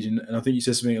stage, and I think you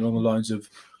said something along the lines of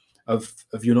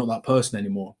you're not that person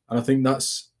anymore, and I think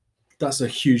that's a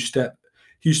huge step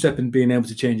in being able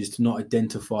to change, is to not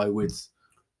identify with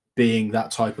being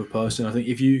that type of person. I think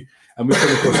and we've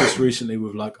come across this recently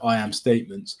with like I am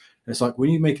statements, and it's like when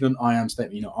you're making an I am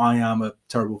statement, I am a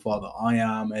terrible father, I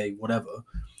am a whatever,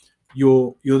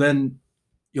 you're then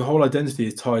your whole identity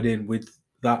is tied in with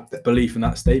that belief in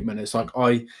that statement. It's like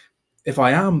if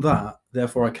I am that,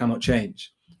 therefore I cannot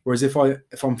change. Whereas if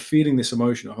I'm feeling this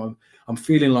emotion, if I'm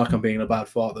feeling like I'm being a bad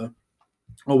father,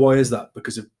 oh, why is that?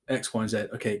 Because of X, Y, and Z.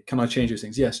 Okay, can I change those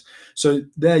things? Yes. So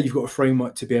there you've got a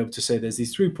framework to be able to say there's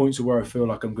these 3 points of where I feel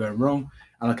like I'm going wrong,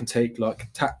 and I can take like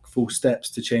tactful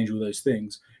steps to change all those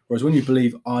things. Whereas when you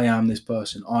believe I am this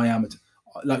person, I am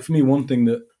like for me, one thing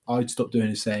that I'd stop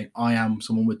doing is saying I am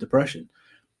someone with depression,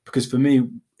 because for me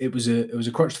it was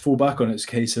a crutch to fall back on. It's a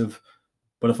case of,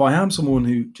 but if I am someone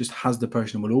who just has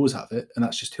depression and will always have it, and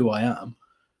that's just who I am,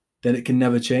 then it can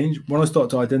never change. When I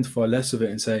start to identify less of it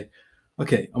and say,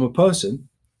 okay, I'm a person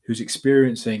who's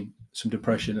experiencing some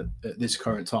depression at this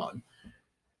current time,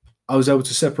 I was able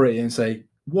to separate it and say,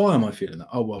 why am I feeling that?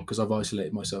 Oh, well, because I've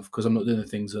isolated myself, because I'm not doing the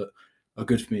things that are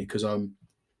good for me, because I'm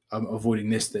avoiding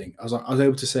this thing. I was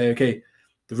able to say, okay,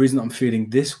 the reason I'm feeling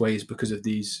this way is because of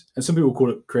these, and some people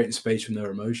call it creating space from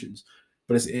their emotions,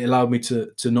 but it allowed me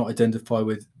to not identify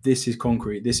with this is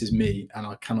concrete, this is me, and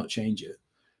I cannot change it,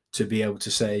 to be able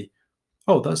to say,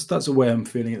 oh, that's the way I'm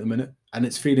feeling at the minute, and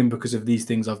it's feeling because of these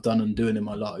things I've done and doing in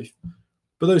my life.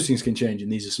 But those things can change, and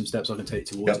these are some steps I can take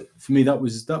towards it. For me, that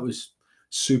was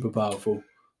super powerful.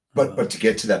 But to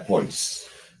get to that point,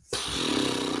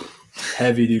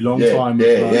 heavy, dude, long time.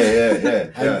 Yeah.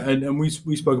 And we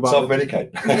spoke about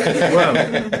self-medicate. Well,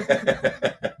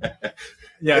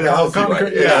 yeah, in a healthy way.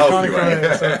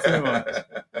 Too much.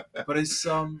 But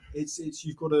it's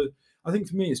you've got to. I think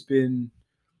for me, it's been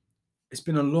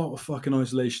a lot of fucking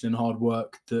isolation and hard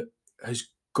work that has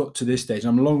got to this stage.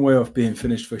 I'm a long way off being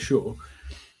finished for sure,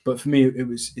 but for me,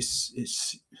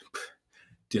 it's.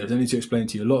 Dude, I don't need to explain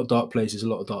to you. A lot of dark places, a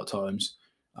lot of dark times,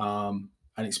 and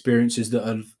experiences that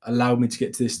have allowed me to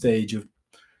get to this stage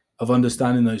of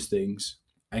understanding those things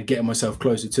and getting myself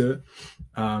closer to it.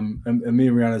 And me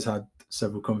and Rihanna's had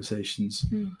several conversations.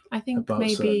 I think about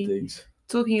maybe certain things.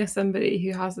 Talking as somebody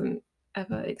who hasn't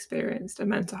ever experienced a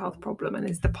mental health problem and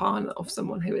is the partner of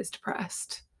someone who is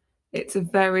depressed, it's a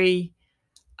very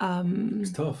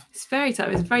it's tough. It's very tough.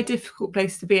 It's a very difficult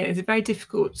place to be in. It's a very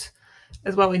difficult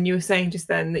as well, when you were saying just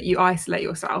then that you isolate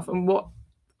yourself, and what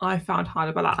I found hard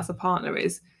about that as a partner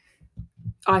is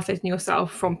isolating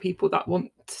yourself from people that want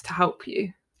to help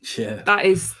you. Yeah, that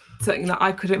is something that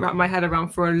I couldn't wrap my head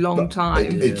around for a long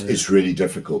time. It's really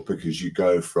difficult, because you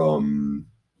go from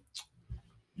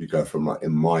like,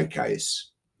 in my case,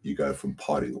 you go from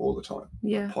partying all the time.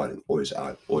 Yeah, partying, always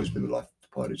out, always been the life of the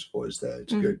party, it's always there,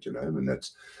 it's good, and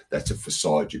that's a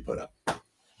facade you put up.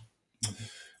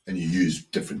 And you use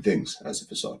different things as a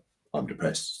facade. I'm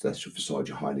depressed. That's your facade.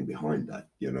 You're hiding behind that.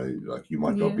 Like you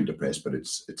might not be depressed, but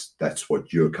that's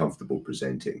what you're comfortable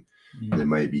presenting. There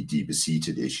may be deeper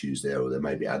seated issues there, or there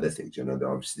may be other things.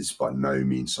 Obviously, this is by no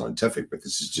means scientific, but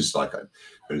this is just like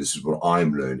this is what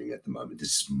I'm learning at the moment.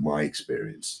 This is my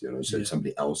experience. So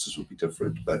somebody else's will be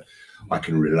different, but I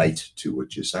can relate to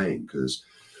what you're saying, because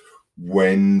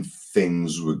when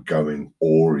things were going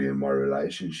awry in my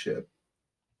relationship,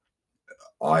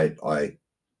 I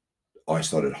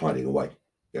started hiding away,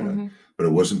 but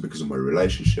it wasn't because of my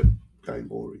relationship going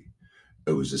awry.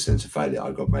 It was a sense of failure.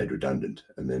 I got made redundant,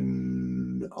 and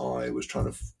then I was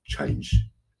trying to change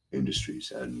industries,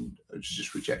 and it was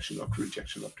just rejection after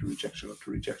rejection after rejection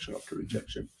after rejection after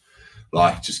rejection,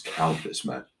 like just countless,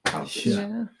 man, countless.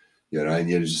 And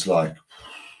you're just like,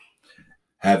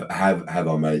 have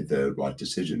I made the right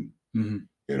decision?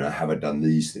 Have I done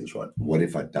these things right? What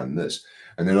if I'd done this?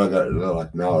 And then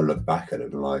now I look back at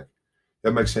it and like,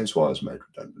 that makes sense why I was made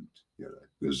redundant,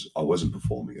 because I wasn't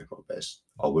performing at my best.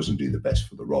 I wasn't doing the best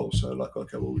for the role. So like,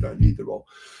 okay, well, we don't need the role.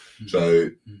 So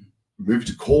moving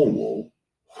to Cornwall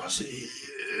was a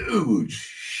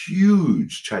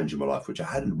huge change in my life, which I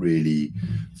hadn't really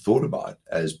thought about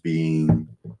as being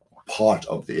part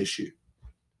of the issue,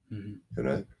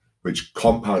 which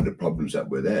compounded problems that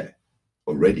were there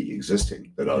already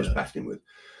existing that I was battling with.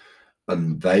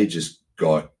 And they just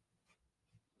got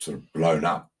sort of blown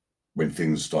up when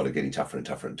things started getting tougher and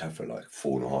tougher and tougher, like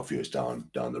 4.5 years down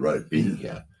the road being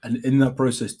here. And in that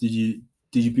process, did you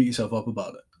beat yourself up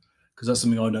about it? Because that's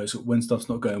something I notice when stuff's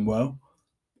not going well,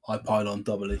 I pile on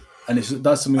doubly, and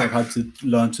that's something I've had to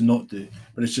learn to not do.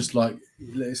 But it's just like,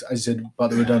 as you said about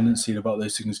the redundancy and about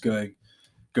those things going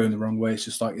the wrong way. It's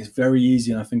just like, it's very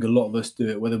easy, and I think a lot of us do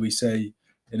it, whether we say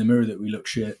in the mirror that we look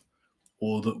shit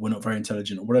or that we're not very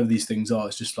intelligent or whatever these things are.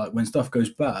 It's just like when stuff goes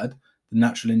bad, the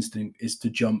natural instinct is to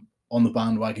jump on the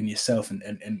bandwagon yourself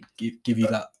and give you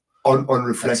that. On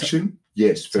reflection,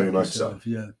 yes, very much so.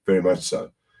 Yeah, very much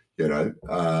so. You know,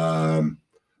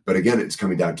 but again, it's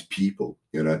coming down to people.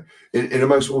 You know, in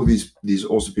amongst all these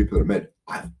awesome people that I met,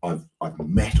 I've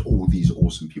met all these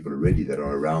awesome people already that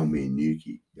are around me in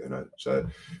Newquay. You know, so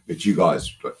but you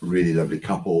guys, really lovely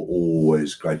couple,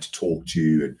 always great to talk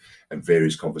to, and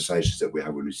various conversations that we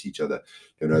have when we see each other.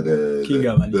 You know, that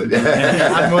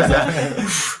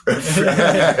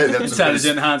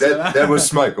was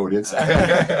smoke, audience.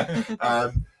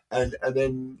 And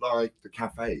then like the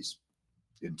cafes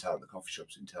in town, the coffee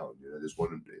shops in town. You know, there's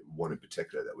one in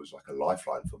particular that was like a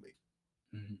lifeline for me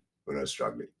when I was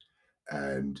struggling,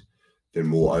 and they're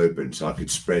more open, so I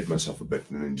could spread myself a bit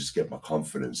and then just get my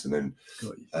confidence. And then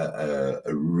a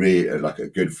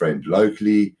good friend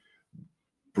locally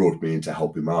brought me in to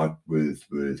help him out with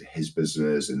his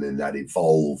business, and then that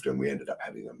evolved, and we ended up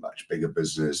having a much bigger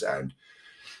business.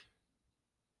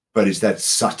 But it's that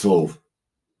subtle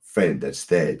friend that's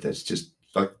there, that's just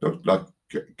like go,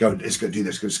 let's go do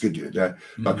this, let's go do that,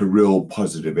 like a real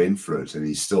positive influence, and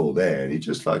he's still there, and he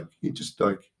just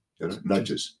you know,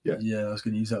 nudges. Yeah, I was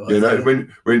going to use that. You know,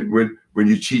 when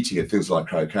you're cheating at things like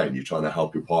cocaine, you're trying to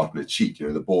help your partner cheat. You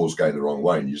know, the ball's going the wrong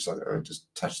way, and you just like,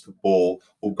 just touch the ball,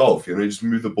 or golf. You know, you just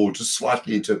move the ball just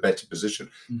slightly into a better position.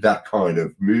 That kind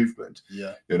of movement.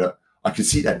 Yeah, you know, I can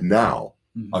see that now.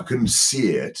 I couldn't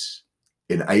see it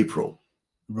in April.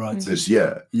 Right. This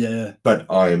year. Yeah. But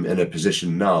I'm in a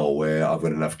position now where I've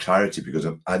got enough clarity because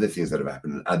of other things that have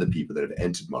happened and other people that have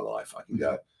entered my life. I can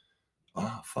go,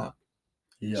 oh, fuck.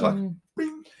 Yeah. It's like,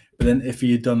 bing. But then if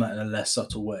you had done that in a less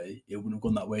subtle way, it wouldn't have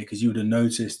gone that way, because you would have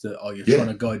noticed that, you're trying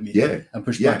to guide me and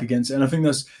push back against it. And I think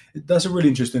that's a really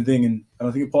interesting thing. And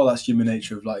I think part of that's human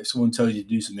nature of, like, if someone tells you to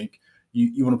do something,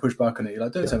 you want to push back on it. You're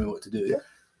like, don't tell me what to do. Yeah.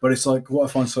 But it's like, what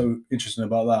I find so interesting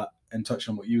about that, and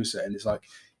touching on what you were saying, it's like,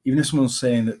 even if someone's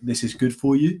saying that this is good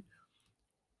for you,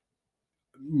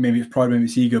 maybe it's pride, maybe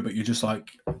it's ego, but you're just like,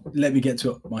 let me get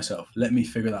to it myself. Let me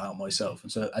figure that out myself.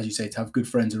 And so, as you say, to have good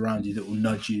friends around you that will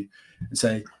nudge you and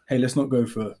say, hey, let's not go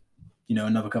for,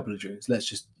 another couple of drinks. Let's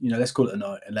just, let's call it a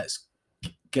night, and let's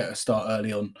get a start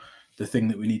early on the thing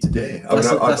that we need to do. Yeah.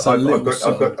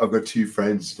 I've got two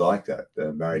friends like that. They're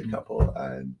a married couple,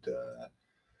 and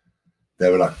they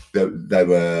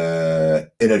were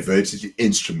inadvertently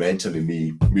instrumental in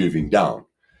me moving down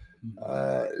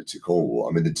to Cornwall.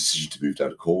 I mean, the decision to move down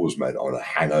to Cornwall was made on a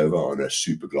hangover, on a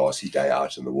super glassy day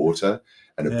out in the water,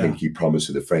 and a pinky promise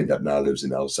with a friend that now lives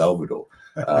in El Salvador.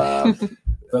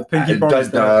 But pinky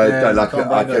promise,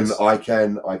 I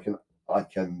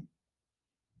can.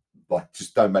 Like,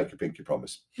 just don't make a pinky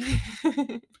promise.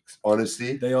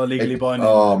 Honestly, they are legally binding.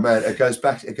 Oh man, it goes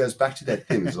back to that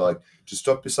thing. It's like, to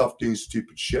stop yourself doing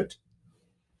stupid shit,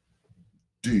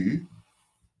 do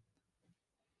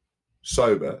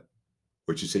sober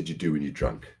what you said you do when you're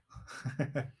drunk.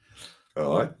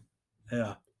 All right.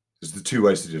 Yeah. There's the two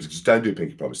ways to do it. Just don't do a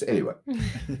pinky promise. Anyway,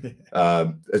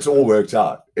 it's all worked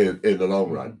out in the long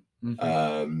run.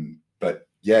 But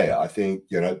yeah, I think,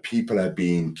 people have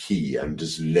been key, and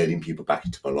just letting people back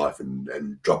into my life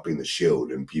and dropping the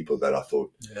shield, and people that I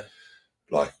thought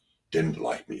didn't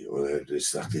like me, or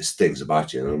there's things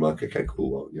about you, and I'm like, okay,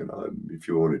 cool. Well, if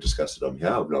you want to discuss it, I'm here.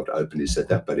 I've not openly said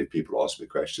that, but if people ask me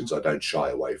questions, I don't shy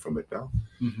away from it now.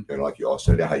 Like you asked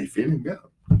earlier, how you feeling? Yeah,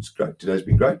 it's great. Today's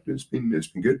been great. It's been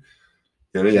good.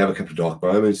 You have a couple of dark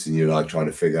moments, and you're like trying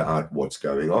to figure out what's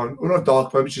going on. Well, not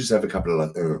dark moments, you just have a couple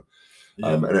of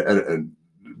and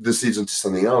this leads into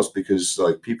something else, because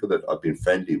like people that I've been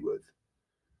friendly with,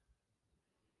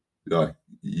 like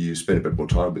you spend a bit more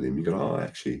time with them, you go, oh,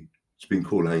 actually, it's been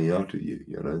cool hanging out with you.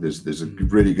 There's a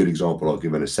really good example I'll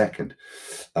give in a second.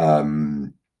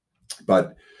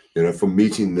 But from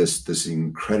meeting this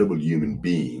incredible human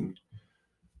being,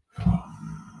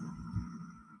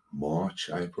 March,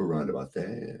 April, around about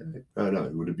there. No,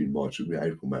 it would have been March, it would be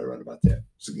April, May, around about there.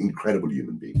 It's an incredible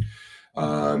human being.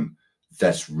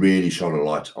 That's really shone a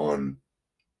light on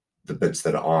the bits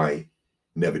that I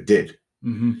never did.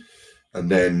 And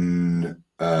then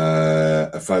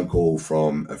a phone call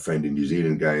from a friend in New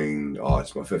Zealand going, oh,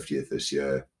 it's my 50th this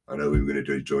year. I know we were going to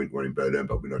do a joint one in Berlin,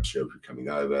 but we're not sure if we're coming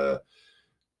over.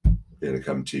 You're going to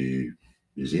come to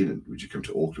New Zealand. Would you come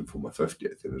to Auckland for my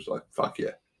 50th? And it was like, fuck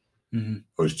yeah. Mm-hmm.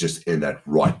 I was just in that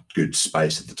right good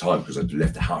space at the time because I'd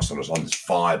left the house and I was on this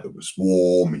vibe. It was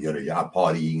warm, and, you know, you're out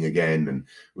partying again and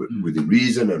within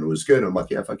reason, and it was good. And I'm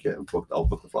like, yeah, fuck yeah, I'll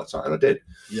book the flights out. And I did.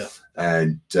 Yeah.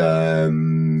 And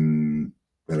then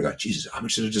I go, Jesus, how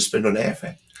much did I just spend on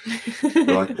airfare? They're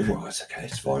like, oh, it's okay,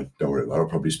 it's fine. Don't worry about it. I'll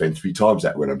probably spend 3 times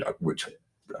that when I'm done, which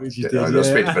you did, I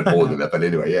spent a bit more than that. But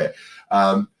anyway, yeah.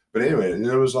 But anyway, and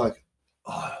then I was like,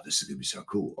 oh, this is going to be so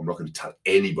cool. I'm not going to tell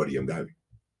anybody I'm going.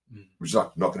 I'm just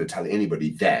not going to tell anybody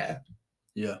there.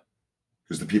 Yeah.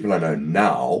 Because the people I know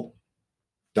now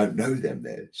don't know them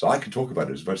there. So I can talk about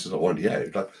it as much as I want. Yeah.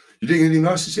 It's like, you doing anything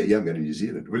nice? I said, yeah, I'm going to New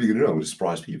Zealand. What are you going to do? I'm going to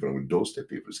surprise people. I'm going to doorstep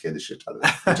people to scare the shit out of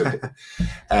them.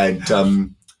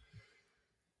 And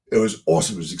it was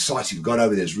awesome. It was exciting. We got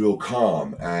over there. It was real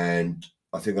calm. And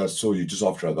I think I saw you just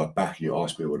after I got back and you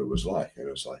asked me what it was like. And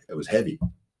it was like, it was heavy.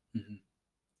 Mm-hmm.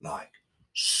 Like,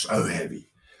 so heavy.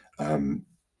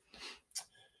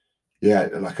 Yeah,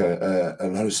 like a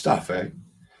lot of stuff, eh?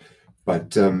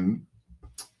 But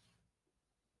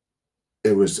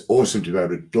it was awesome to be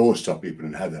able to doorstop people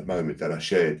and have that moment that I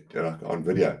shared on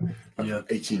video. Yeah.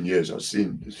 18 years I've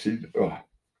seen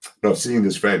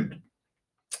this friend,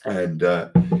 and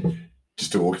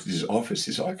just to walk into his office,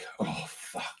 he's like, oh,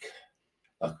 fuck.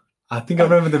 I think I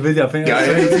remember the video. I think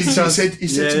he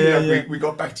said to me, we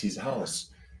got back to his house.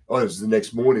 Oh, it was the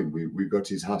next morning. We got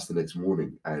to his house the next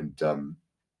morning, and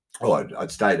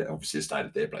I'd stayed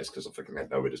at their place because I fucking had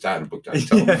nowhere to stay and booked a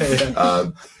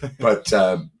hotel. But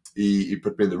he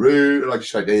put me in the room, like,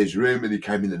 showed me his room, and he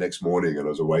came in the next morning, and I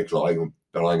was awake, lying in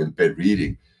the bed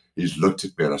reading. He just looked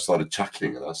at me, and I started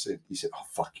chuckling, and he said, oh,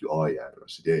 fuck you, are you? And I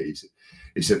said, yeah.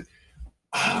 He said,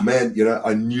 oh, man, you know,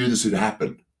 I knew this would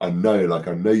happen. I know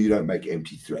you don't make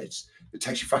empty threats. It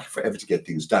takes you fucking forever to get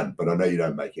things done, but I know you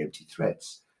don't make empty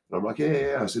threats. And I'm like,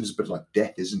 yeah. I said, it's a bit like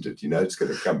death, isn't it? You know, it's going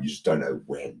to come. You just don't know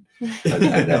when.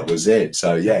 And that was it.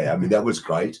 So, yeah, I mean, that was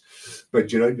great.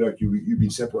 But, you know, like you've been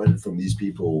separated from these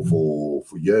people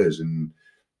for years, and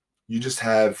you just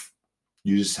have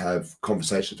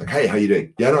conversations like, hey, how you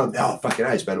doing? Yeah, no, oh, fucking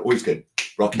ace, man. Always good.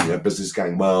 Rocking, business is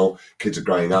going well. Kids are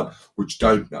growing up. Which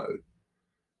don't know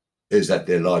is that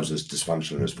their lives are as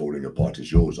dysfunctional, as falling apart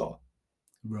as yours are.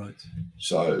 Right.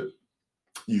 So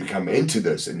you come into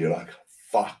this and you're like,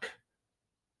 fuck.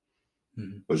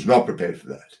 Mm-hmm. I was not prepared for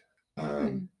that.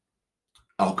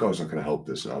 Alcohol's not going to help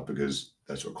this now because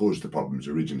that's what caused the problems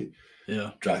originally.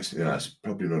 Yeah. Drugs, you know, it's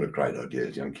probably not a great idea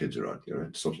as young kids around, you know,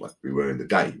 it's sort of like we were in the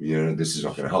day, you know, this is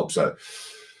not going to help. So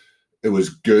it was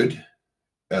good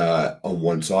on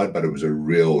one side, but it was a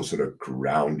real sort of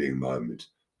grounding moment.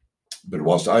 But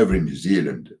whilst over in New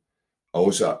Zealand, I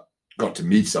also got to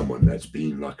meet someone that's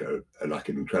been like an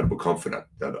incredible confidant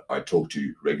that I talk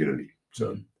to regularly.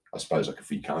 So I suppose like a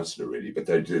free counselor, really. But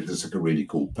they're just like a really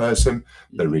cool person.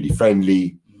 They're really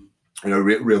friendly. You know,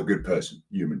 real good person,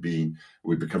 human being.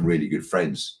 We become really good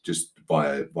friends just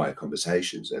via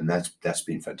conversations, and that's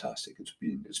been fantastic.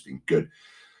 It's been good.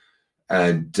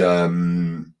 And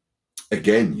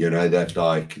again, you know, that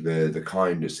like the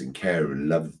kindness and care and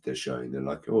love that they're showing. They're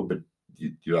like, oh, but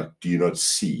you're like, do you not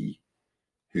see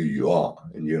who you are?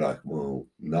 And you're like, well,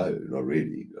 no, not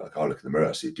really. Like, I look in the mirror,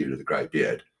 I see a dude with a grey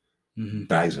beard,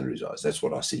 bags under his eyes. That's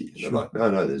what I see. And they're like,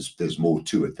 no, there's more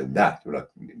to it than that. We're like,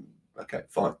 okay,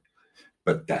 fine.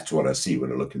 But that's what I see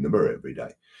when I look in the mirror every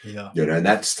day. Yeah. You know, and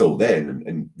that's still there.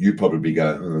 And you probably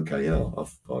go, oh, okay,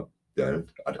 yeah,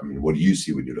 I mean, what do you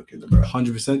see when you look in the mirror?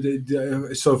 100%.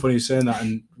 It's so funny you saying that,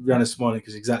 and Rihanna's smiling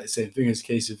because exactly the same thing. It's a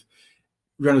case of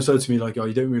Rihanna said to me, like, oh,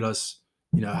 you don't realise,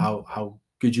 you know, how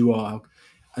good you are.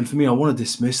 And for me, I want to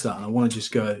dismiss that, and I want to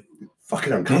just go,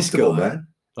 fucking uncomfortable, man.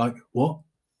 Like, what?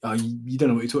 You don't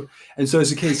know what you're talking. And so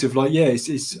it's a case of like, yeah,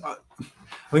 it's I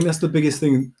think that's the biggest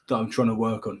thing that I'm trying to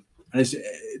work on. And it's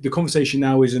the conversation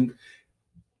now isn't,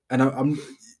 and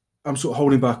I'm sort of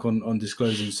holding back on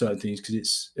disclosing certain things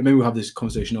because maybe we'll have this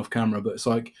conversation off camera, but it's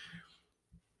like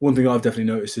one thing I've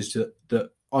definitely noticed is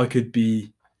that I could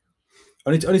be,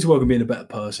 I need to work on being a better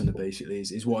person. Basically,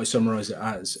 is what I summarize it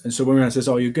as. And so when Rihanna says,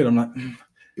 "Oh, you're good," I'm like,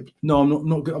 no, I'm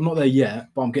not good. I'm not there yet,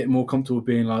 but I'm getting more comfortable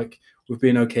with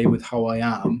being okay with how I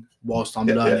am whilst I'm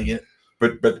learning it.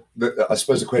 But I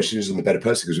suppose the question is on the better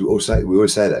person, because we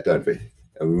always say that, don't we?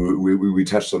 And we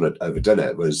touched on it over dinner.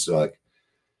 It was like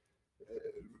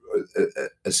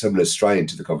a similar strain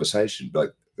to the conversation.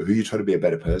 Like, who are you trying to be a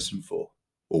better person for?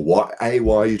 Or why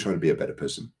are you trying to be a better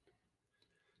person?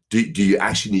 Do you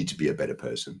actually need to be a better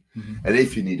person? Mm-hmm. And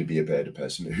if you need to be a better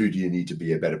person, who do you need to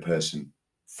be a better person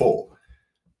for?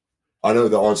 I know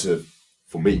the answer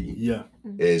for me Yeah.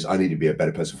 is I need to be a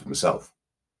better person for myself.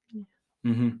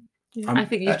 Mm-hmm. Yeah, I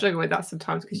think you struggle with that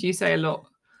sometimes because you say a lot,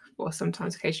 or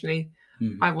sometimes occasionally,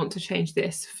 I want to change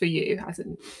this for you, as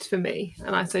in for me,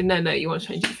 and I say no, you want to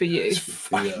change it for you.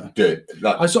 Do it.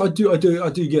 Like, I do get that. I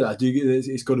do get that.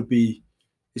 It's got to be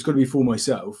for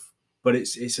myself, but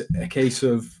it's a case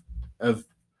of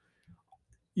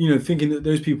thinking that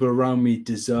those people around me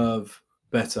deserve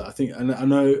better. I think, and I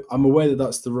know I'm aware that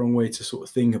that's the wrong way to sort of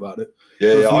think about it.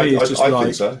 Yeah, for me, I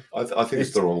think so. I think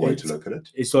it's the wrong way to look at it.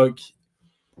 It's like,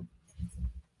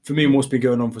 for me, and what's been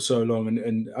going on for so long,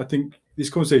 and I think this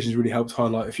conversation has really helped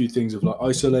highlight a few things of like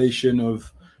isolation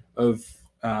of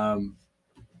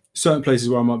certain places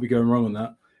where I might be going wrong on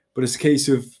that. But it's a case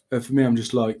of for me, I'm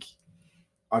just like,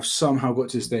 I've somehow got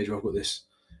to the stage where I've got this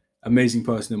amazing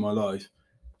person in my life.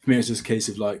 For me, it's just a case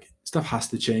of like, stuff has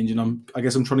to change, and I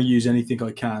guess I'm trying to use anything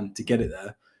I can to get it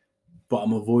there, but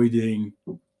I'm avoiding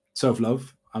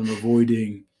self-love. I'm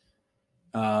avoiding,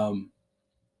 as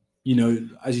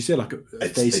you said, like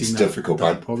facing difficult,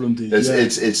 that problem. Dude.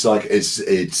 It's like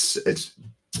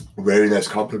wearing those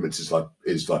compliments is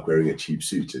like wearing a cheap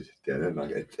suit.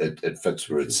 Like it fits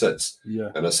where it sits.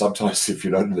 Yeah. And sometimes if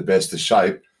you're not in the best of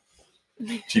shape,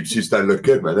 cheap suits don't look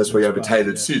good, man. That's why you have a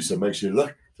tailored suit, so it makes you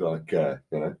look like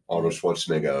Arnold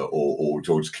Schwarzenegger or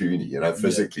George Clooney,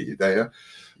 physically. Yeah.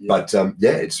 But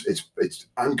it's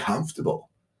uncomfortable.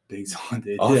 Big time,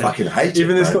 dude. I fucking hate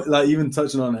even it. Even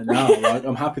touching on it now, like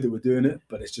I'm happy that we're doing it,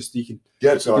 but it's just you can.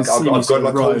 Yeah, so I've got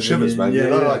like cold shivers, man.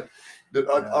 Yeah.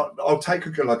 I'll take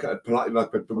a polite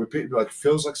but when people like, it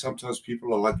feels like sometimes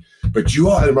people are like, but you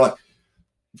are, and I'm like,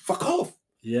 fuck off.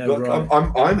 Yeah, like, right.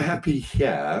 I'm happy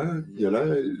here,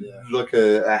 like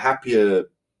a happier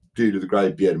dude with a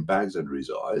grey beard and bags under his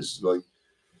eyes. Like,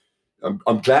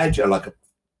 I'm glad you're like,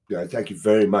 thank you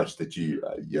very much that you,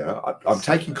 I'm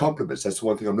taking compliments. That's the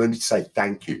one thing I'm learning to say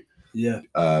thank you. Yeah.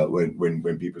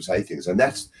 When people say things, and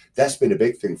that's been a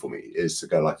big thing for me, is to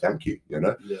go like thank you.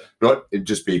 Yeah. Not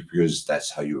just because that's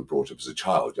how you were brought up as a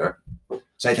child.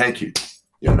 Say thank you.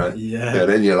 Yeah. And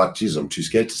then you're like, geez, I'm too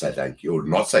scared to say thank you or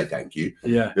not say thank you.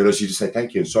 Yeah. So you just say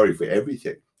thank you and sorry for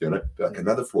everything. Like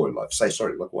another flaw in life. Say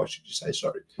sorry. Like, why should you say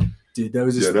sorry? Dude, there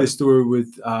was this story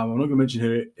with I'm not gonna mention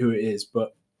who it is,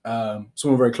 but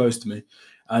someone very close to me.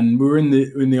 And we were in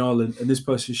the island, and this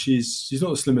person, she's not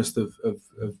the slimmest of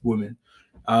women.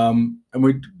 And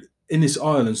we're in this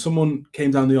island. Someone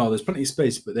came down the aisle. There's plenty of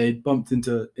space, but they had bumped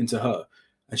into her,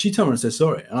 and she turned around and said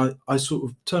sorry. And I sort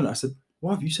of turned. I said,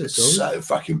 "Why have you said sorry? So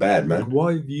fucking bad, man. Like,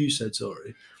 why have you said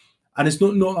sorry?" And it's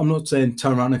not. I'm not saying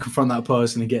turn around and confront that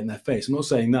person and get in their face. I'm not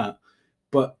saying that.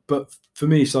 But for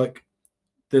me, it's like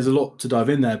there's a lot to dive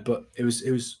in there. But it was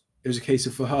a case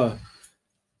of, for her,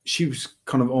 she was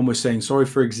kind of almost saying sorry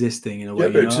for existing in a way.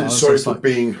 Yeah, but sorry for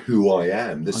being who I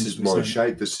am. This 100%. is my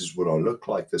shape. This is what I look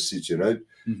like. This is,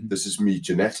 this is me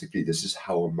genetically. This is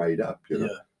how I'm made up, Yeah.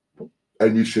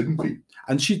 And you shouldn't be.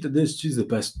 And she's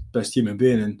the best human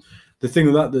being. And the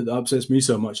thing with that upsets me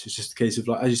so much is just a case of,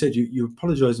 like, as you said, you're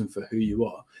apologizing for who you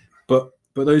are. But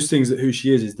those things, that who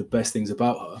she is the best things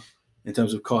about her in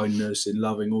terms of kindness and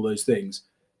loving, all those things.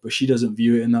 But she doesn't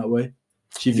view it in that way.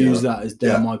 She views that as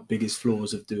they're my biggest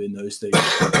flaws of doing those things.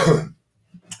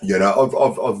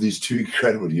 Of these two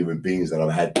incredible human beings that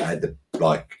I've had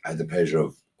the pleasure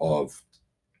of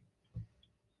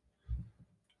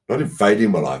not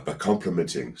invading my life, but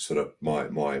complimenting sort of my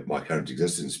current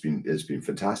existence has been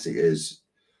fantastic. Is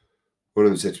one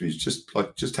of them said to me, is just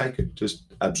take it,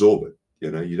 just absorb it.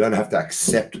 You don't have to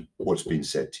accept what's been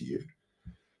said to you,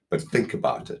 but think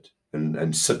about it.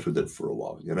 And sit with it for a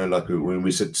while, like when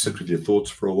we sit with your thoughts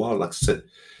for a while, like sit,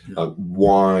 like,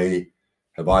 why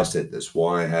have I said this?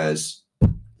 Why has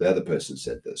the other person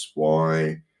said this?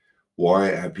 Why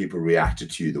have people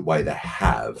reacted to you the way they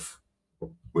have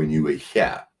when you were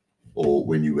here or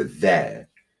when you were there?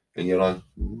 And you're like,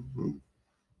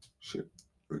 shit,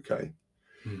 okay.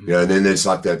 Mm-hmm. And then there's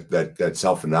like that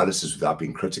self-analysis without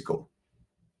being critical.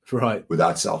 Right.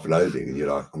 Without self-loathing. And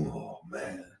you're like, oh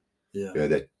man. Yeah.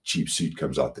 That cheap suit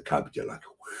comes out the cupboard. You're like,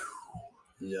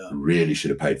 whew, yeah, really should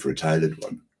have paid for a tailored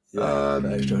one. Yeah,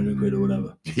 extra £100 or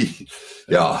whatever.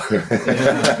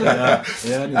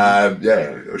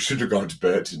 I should have gone to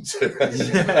Burton's.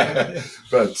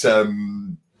 But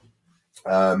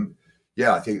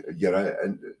I think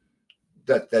and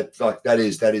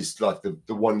that is like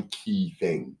the one key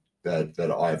thing that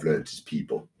I've learned is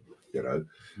people,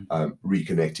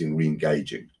 reconnecting,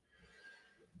 re-engaging.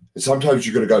 And sometimes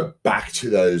you've got to go back to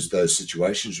those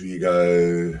situations where you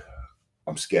go,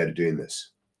 I'm scared of doing this.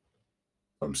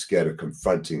 I'm scared of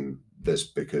confronting this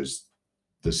because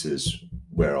this is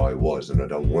where I was and I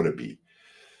don't want to be.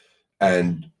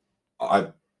 And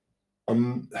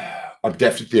I'm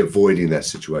definitely avoiding that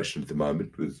situation at the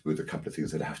moment with a couple of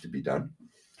things that have to be done.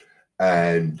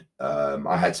 And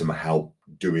I had some help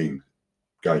going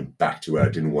back to where I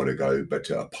didn't want to go, but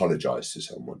to apologize to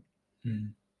someone.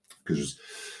 Because it was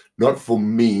not for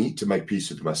me to make peace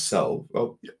with myself.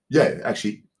 Oh, yeah,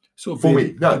 actually, sort of for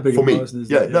me. No, for me.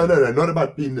 Yeah, no, not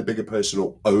about being the bigger person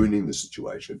or owning the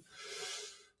situation.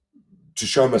 To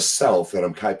show myself that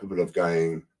I'm capable of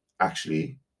going,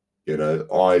 actually,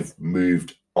 I've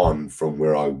moved on from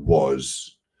where I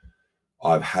was.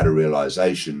 I've had a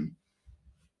realization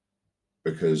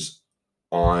because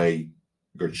I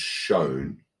got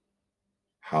shown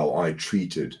how I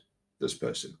treated this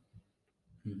person.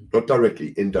 Not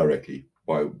directly, indirectly,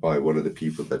 by one of the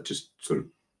people that just sort of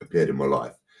appeared in my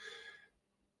life.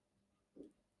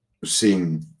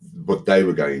 Seeing what they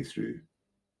were going through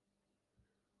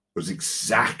was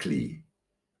exactly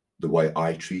the way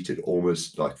I treated,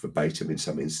 almost like verbatim in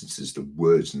some instances, the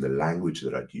words and the language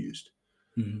that I'd used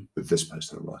with this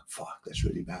person. I'm like, fuck, that's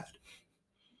really bad.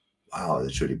 Wow,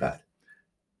 that's really bad.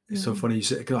 It's so funny you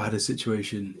said, because I had a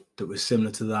situation that was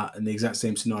similar to that, and the exact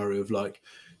same scenario of like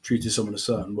treating someone a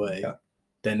certain way. Yeah.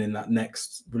 Then in that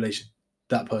next relation,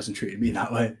 that person treated me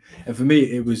that way. And for me,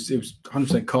 it was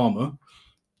 100% karma.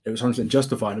 It was 100%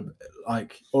 justified,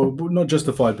 or not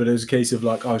justified, but it was a case of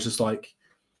like, I was just like,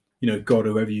 God,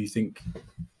 whoever you think,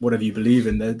 whatever you believe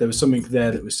in, there was something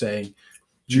there that was saying,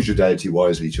 choose your deity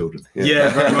wisely, children. Yeah,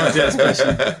 very much,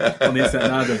 especially on the internet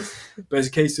nowadays. But it's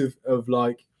a case of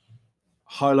like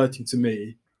highlighting to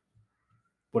me,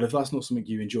 what if that's not something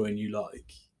you enjoy and you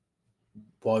like?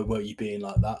 Why were you being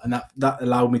like that? And that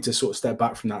allowed me to sort of step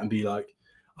back from that and be like,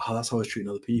 oh, that's how I was treating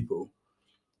other people.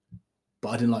 But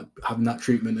I didn't like having that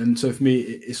treatment. And so for me,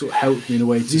 it sort of helped me in a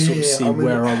way to sort of see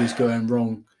where I was going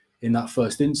wrong in that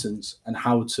first instance, and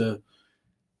how because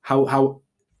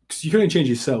you can only change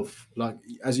yourself. Like,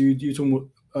 as you were talking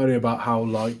earlier about how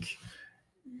like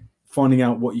finding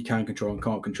out what you can control and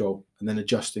can't control, and then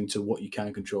adjusting to what you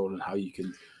can control and how you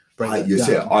can break that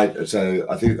down. So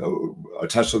I think I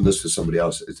touched on this for somebody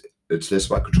else. It's less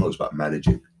about control, it's about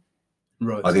managing.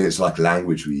 Right. I think it's like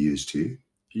language we use too.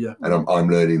 Yeah. And I'm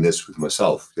learning this with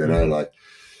myself, like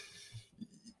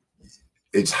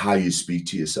it's how you speak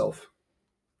to yourself.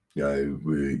 You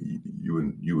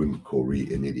wouldn't call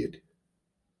Ree an idiot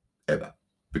ever,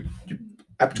 but you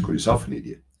have to call yourself an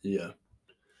idiot. Yeah.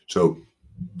 So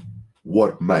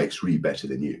what makes Ree better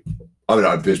than you? I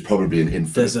mean, there's probably an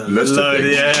infinite list of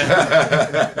things.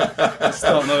 Yeah.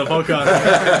 Start another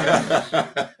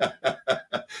podcast.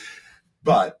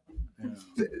 But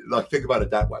think about it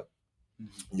that way.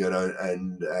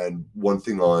 And one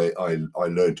thing I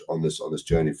learned on this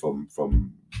journey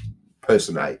from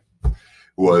person A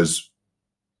was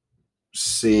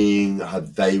seeing how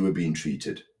they were being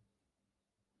treated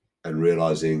and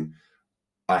realizing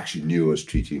I actually knew I was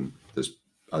treating this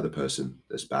other person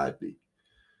this badly.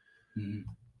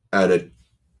 And it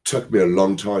took me a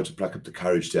long time to pluck up the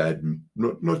courage to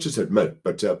not just admit,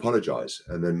 but to apologize.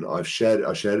 And then I shared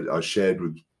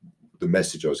with the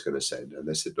message I was going to send, and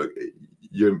they said, look,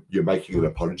 you're making an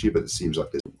apology, but it seems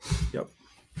like this. Yep.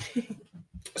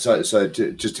 So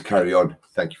just to carry on,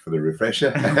 thank you for the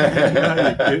refresher.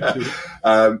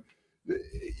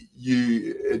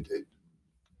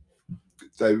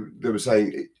 They were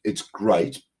saying it's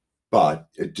great, but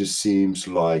it just seems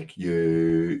like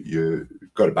you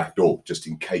got a back door just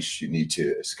in case you need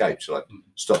to escape. So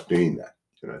stop doing that.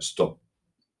 Stop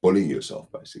bullying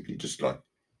yourself. Basically, just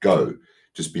go.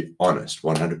 Just be honest,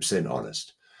 100%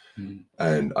 honest.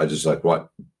 And I just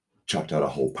chucked out a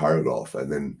whole paragraph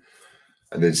and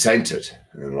then sent it.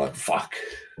 And I'm like, fuck,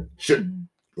 shit,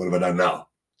 what have I done now?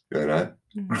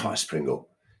 Christ, Pringle,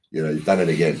 you've done it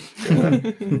again.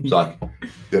 It's like,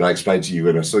 I explained to you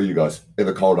when I saw you guys in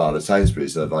the cold aisle at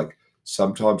Sainsbury's that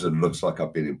sometimes it looks like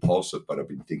I've been impulsive, but I've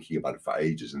been thinking about it for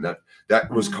ages. And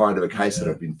that was kind of a case that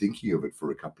I've been thinking of it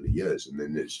for a couple of years. And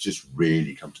then it's just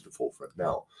really come to the forefront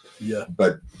now. Yeah.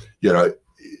 But,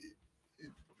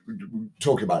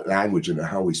 talking about language and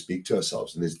how we speak to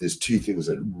ourselves. And there's two things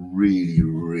that really,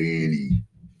 really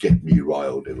get me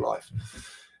riled in life.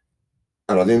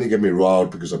 And I think they get me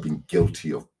riled because I've been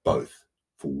guilty of both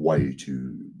for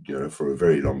for a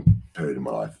very long period in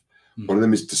my life. One of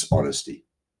them is dishonesty.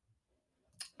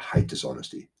 I hate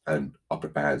dishonesty, and I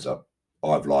put my hands up.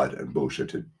 I've lied and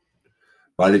bullshitted.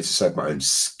 But I need to save my own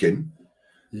skin,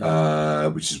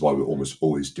 which is why we almost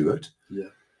always do it. Yeah.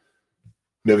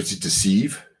 Never to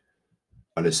deceive,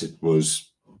 unless it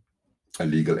was a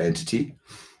legal entity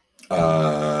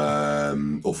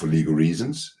or for legal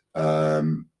reasons.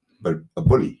 but a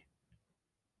bully.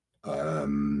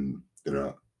 And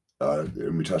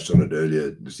we touched on it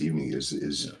earlier this evening.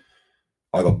 Is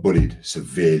I got bullied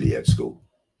severely at school,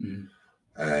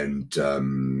 and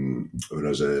when I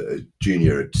was a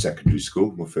junior at secondary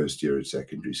school, my first year at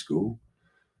secondary school,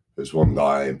 there's one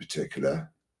guy in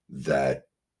particular that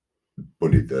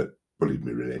bullied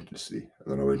me relentlessly.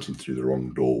 And then I went in through the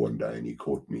wrong door one day, and he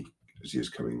caught me as he was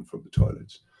coming from the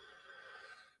toilets.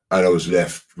 And I was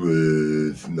left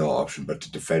with no option but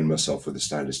to defend myself with a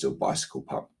stainless steel bicycle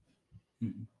pump,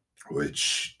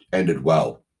 which ended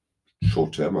well.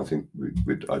 Short term, I think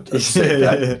I'd say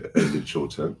that ended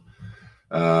short term.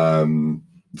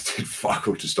 Did fuck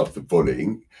all to stop the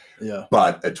bullying. Yeah.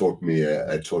 But it taught me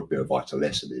a vital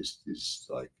lesson is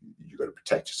like, you got to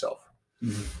protect yourself.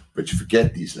 But you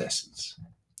forget these lessons.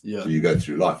 Yeah. So you go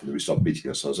through life and then we start beating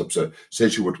ourselves up. So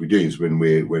essentially what we're doing is when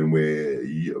we're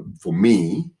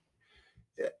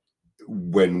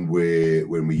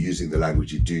using the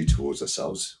language you do towards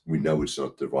ourselves, we know it's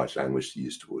not the right language to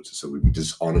use towards us. So we're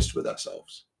dishonest with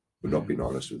ourselves. We're not being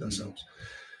honest with ourselves.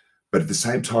 But at the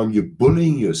same time, you're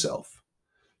bullying yourself.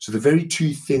 So the very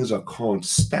two things I can't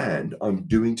stand, I'm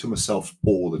doing to myself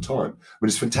all the time. I mean,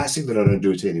 it's fantastic that I don't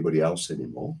do it to anybody else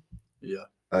anymore. Yeah.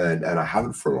 And I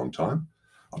haven't for a long time.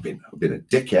 I've been a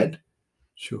dickhead.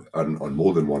 Sure. On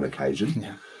more than one occasion.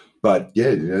 Yeah. But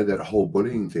yeah, that whole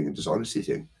bullying thing and dishonesty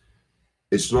thing,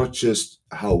 it's not just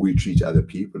how we treat other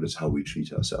people, it's how we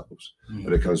treat ourselves.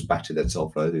 And it comes back to that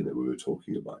self-loathing that we were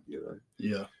talking about,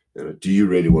 Yeah. Do you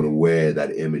really want to wear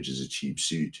that image as a cheap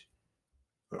suit?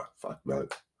 Like, fuck no.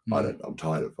 I'm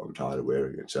tired of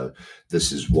wearing it. So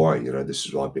this is why,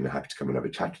 I've been happy to come and have a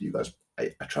chat to you guys.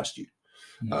 I trust you.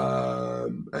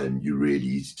 And you're really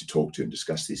easy to talk to and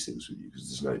discuss these things with you because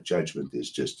there's no judgment.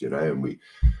 There's just, and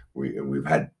we've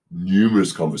had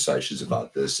numerous conversations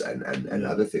about this and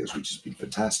other things, which has been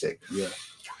fantastic. Yeah.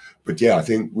 But yeah, I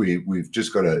think we've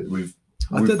just got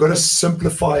to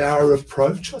simplify our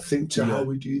approach, I think, to how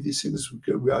we do these things. We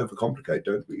overcomplicate,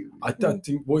 don't we? I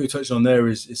think what you're touching on there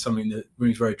is something that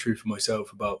rings very true for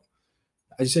myself about,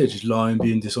 as you say, just lying,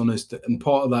 being dishonest. And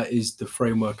part of that is the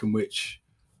framework in which,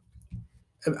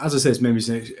 as I said, it's maybe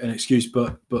an excuse,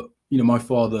 but my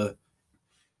father,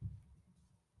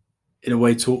 in a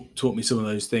way, taught me some of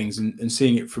those things, and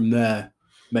seeing it from there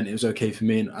meant it was okay for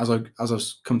me. And as I've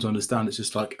come to understand, it's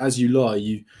just like, as you lie,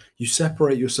 you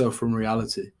separate yourself from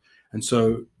reality. And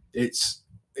so it's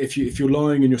if you're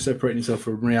lying and you're separating yourself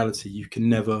from reality, you can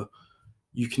never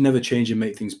change and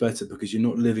make things better because you're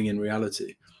not living in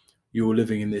reality. You're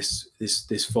living in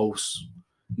this false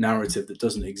narrative that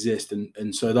doesn't exist.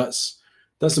 And so that's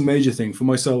a major thing for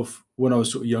myself. When I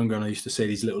was sort of younger, and I used to say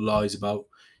these little lies about,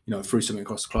 threw something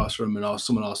across the classroom, and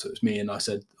someone asked if it was me, and I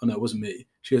said, "Oh no, it wasn't me."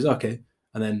 She goes, "Okay."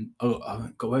 And then I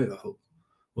got away with it. I thought,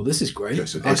 well, this is great.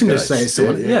 I can just say it's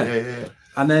someone. Yeah.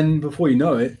 And then before you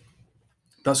know it,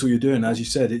 that's what you're doing. As you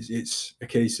said, it's a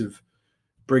case of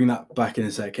bringing that back in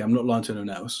and say, okay, I'm not lying to anyone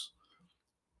else.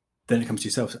 Then it comes to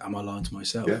yourself. Am I lying to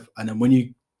myself? Yeah. And then when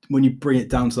you bring it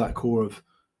down to that core of,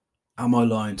 am I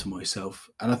lying to myself?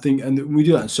 And I think, and we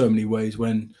do that in so many ways.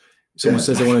 When someone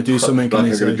says they want to do something, like I'm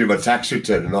going to do my tax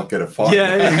return and not get a fine.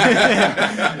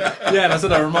 Yeah, that's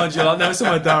what I remind you. Like, no, it's in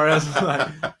my diary.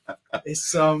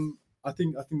 It's I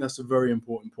think that's a very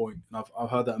important point, and I've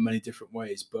heard that in many different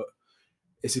ways. But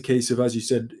it's a case of, as you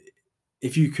said,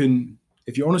 if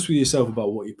you're honest with yourself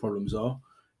about what your problems are,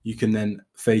 you can then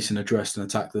face and address and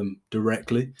attack them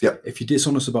directly. Yep. If you're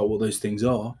dishonest about what those things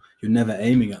are, you're never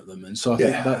aiming at them. And so I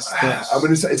think that's I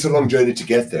mean, it's a long journey to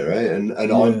get there, right? And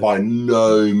I'm by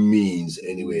no means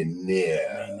anywhere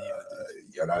near,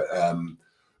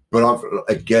 but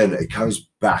again, it comes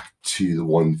back to the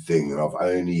one thing, and I've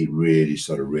only really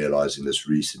started realizing this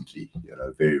recently,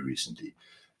 very recently.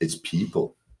 It's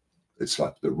people. It's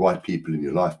like the right people in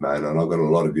your life, man. And I've got a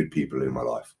lot of good people in my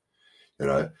life,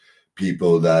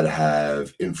 people that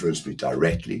have influenced me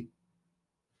directly,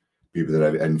 people that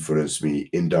have influenced me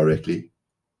indirectly,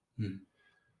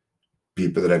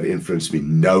 people that have influenced me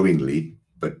knowingly,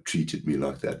 but treated me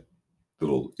like that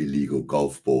little illegal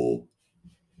golf ball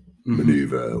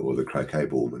maneuver or the croquet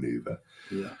ball maneuver.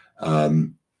 Yeah.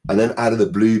 And then out of the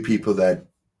blue, people that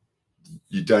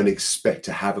you don't expect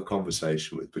to have a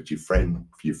conversation with, but you're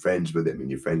friends with them and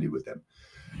you're friendly with them.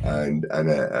 And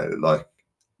like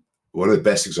one of the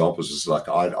best examples is like,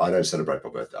 I don't celebrate my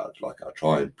birthday. I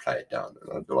try and play it down.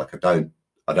 And I feel like I don't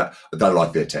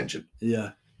like the attention.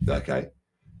 Yeah. Okay.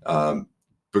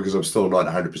 Because I'm still not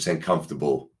 100%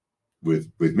 comfortable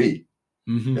with me.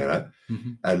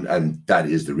 And that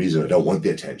is the reason I don't want the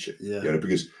attention. Yeah.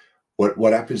 Because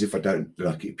what happens if I don't,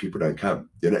 like, if people don't come?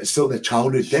 You know, it's still that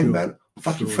childhood thing, Sure. man. I'm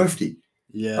fucking Sure. 50.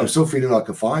 Yeah. I'm still feeling like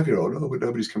a 5-year-old. Oh, but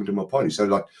nobody's coming to my party. So,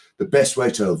 like, the best way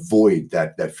to avoid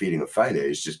that feeling of failure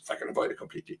is just fucking avoid it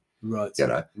completely. Right. You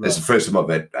know, it's the first time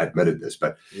I've admitted this,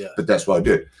 but that's why I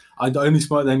do it. I only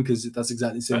smart then because that's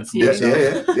exactly the same for Yeah,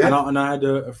 myself. Yeah. And I had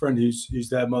a friend whose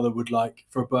their mother would, like,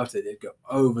 for a birthday, they'd go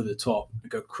over the top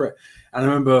and go crazy. And I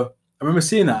remember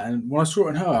seeing that, and when I saw it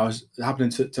in her, I was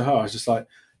happening to her. I was just like,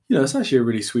 you know, it's actually a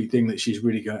really sweet thing that she's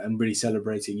really going and really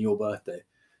celebrating your birthday.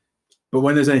 But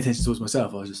when there's any attention towards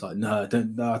myself, I was just like, no, I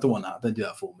don't want that. Don't do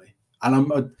that for me. And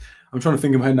I'm trying to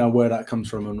think in my head now where that comes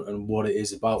from and what it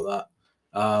is about that.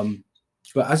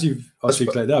 But as you've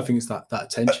articulated there, I think it's that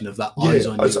attention of that eyes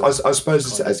on you. I suppose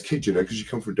it's as kids, you know, because you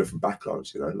come from different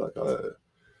backgrounds, you know, like,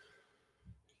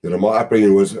 you know, my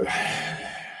upbringing was,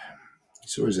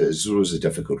 it's always a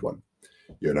difficult one.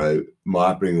 You know, my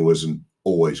upbringing wasn't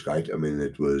always great. I mean,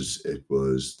 there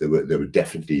were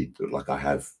definitely, like I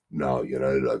have now, you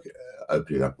know, like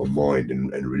opening up my mind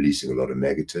and releasing a lot of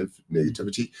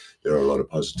negativity. There are a lot of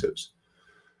positives.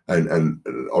 And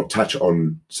I'll touch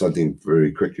on something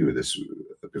very quickly with this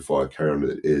before I carry on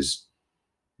with it, is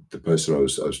the person I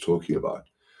was talking about.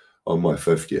 On my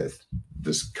 50th,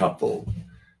 this couple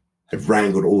had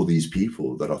wrangled all these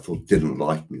people that I thought didn't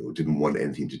like me or didn't want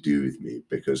anything to do with me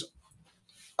because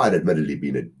I'd admittedly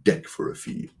been a dick for a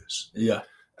few years. Yeah.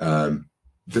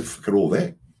 They're fucking all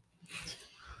there.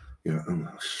 You know,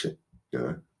 oh shit, you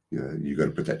know, you got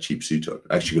to put that cheap suit on.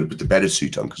 Actually, you got to put the better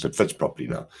suit on because it fits properly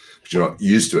now. But you're not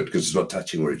used to it because it's not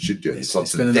touching where it should do. It's not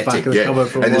synthetic, and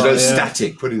there's no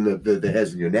static putting the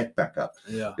hairs on your neck back up.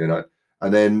 Yeah, you know.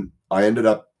 And then I ended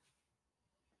up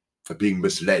being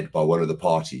misled by one of the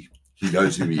party. He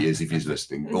knows who he is if he's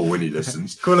listening or when he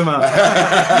listens. Call him out.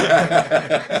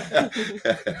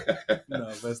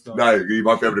 No, that's not. No, you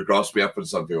might be able to grasp me up on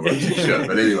something. I'm not too sure.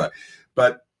 But anyway,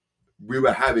 we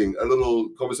were having a little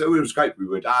conversation. It was great. We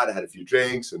went out, had a few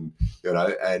drinks, and you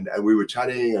know, and we were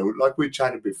chatting, and like we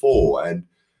chatted before, and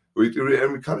we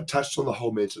kind of touched on the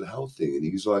whole mental health thing. And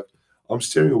he's like, "I'm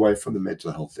steering away from the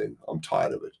mental health thing. I'm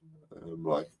tired of it." And I'm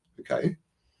like, "Okay,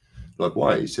 like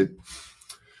why?" He said,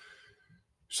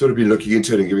 "Sort of been looking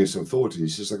into it and giving some thought." And he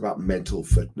says, like, about mental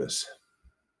fitness.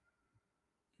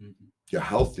 Mm-hmm. Your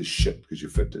health is shit because your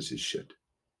fitness is shit.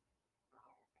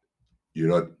 You're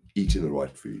not eating the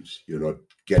right foods. You're not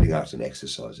getting out and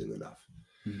exercising enough.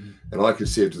 Mm-hmm. And I can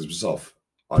see it as myself.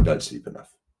 I don't sleep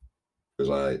enough because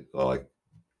I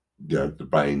you know, the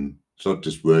brain, it's not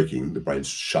just working, the brain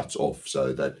shuts off.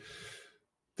 So that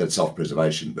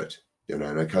self-preservation bit, you know,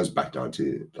 and it comes back down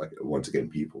to, like, once again,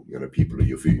 people, you know, people are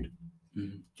your food,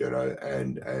 mm-hmm. you know,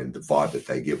 and the vibe that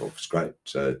they give off is great.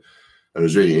 So it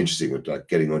was really interesting with, like,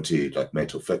 getting onto, like,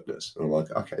 mental fitness. And I'm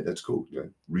like, okay, that's cool. You know,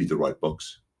 read the right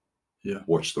books. Yeah.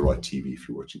 Watch the right TV if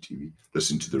you're watching TV.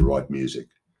 Listen to the right music.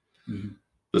 Mm-hmm.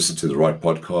 Listen to the right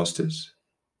podcasters.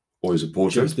 Always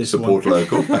important. Support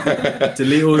local.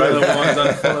 Delete all the other ones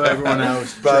and follow everyone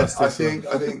else. But I think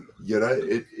you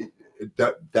know,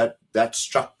 that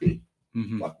struck me.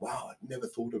 Mm-hmm. Like, wow, I'd never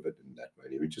thought of it in that way.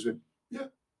 And he just went, yeah,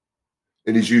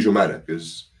 in his usual manner.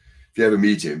 Because if you ever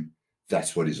meet him,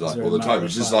 that's what he's like all the time.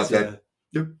 It's just like that.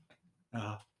 Yep.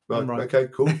 Right. Okay,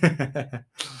 cool.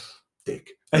 Dick.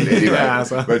 But anyway,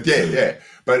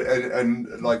 but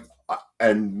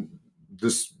and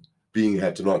this being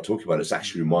here tonight talking about it's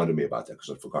actually reminded me about that because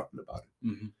I'd forgotten about it.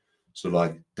 Mm-hmm. So,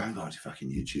 like, don't go to fucking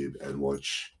YouTube and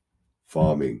watch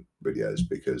farming videos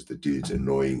because the dude's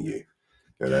annoying you,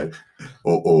 you know,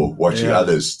 or watching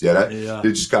others, you know. Yeah.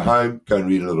 You just go home, go and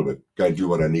read a little bit, go and do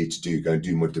what I need to do, go and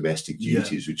do my domestic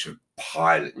duties, which are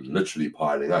literally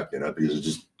piling up, you know, because it's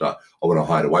just I want to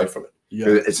hide away from it. Yeah.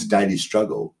 It's a daily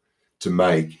struggle to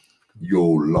make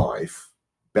your life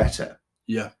better.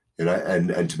 Yeah. You know,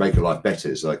 and to make your life better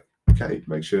is like, okay,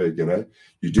 make sure, you know,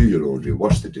 you do your laundry,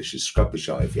 wash the dishes, scrub the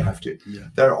shower if you have to. Yeah.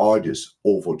 They're arduous,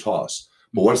 awful tasks.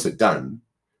 But once they're done,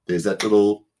 there's that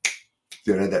little,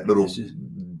 you know, that little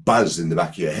buzz in the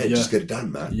back of your head. Just get it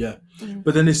done, man. Yeah.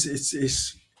 But then that's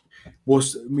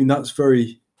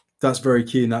very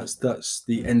key, and that's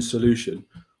the end solution.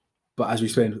 But as we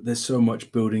explained, there's so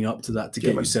much building up to that to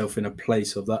get yourself in a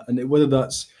place of that. And whether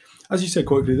that's, as you said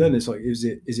quite clearly then, it's like, is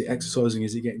it exercising?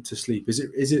 Is it getting to sleep? Is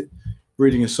it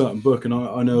reading a certain book? And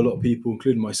I know a lot of people,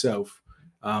 including myself,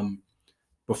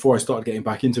 before I started getting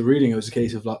back into reading, it was a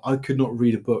case of, like, I could not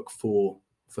read a book for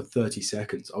 30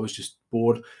 seconds. I was just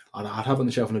bored. I'd have it on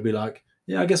the shelf and I'd be like,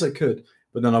 yeah, I guess I could.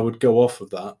 But then I would go off of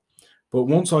that. But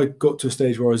once I got to a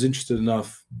stage where I was interested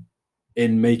enough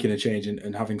in making a change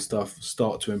and having stuff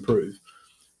start to improve,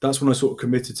 that's when I sort of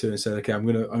committed to it and said, okay, I'm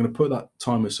gonna put that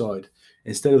time aside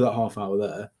instead of that half hour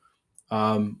there,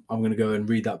 I'm going to go and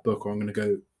read that book, or I'm going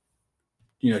to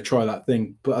go, try that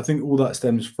thing. But I think all that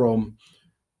stems from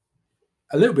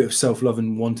a little bit of self-love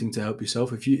and wanting to help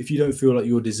yourself. If you don't feel like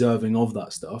you're deserving of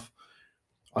that stuff,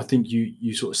 I think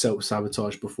you sort of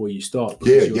self-sabotage before you start.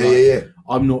 Yeah.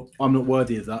 I'm not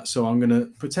worthy of that, so I'm going to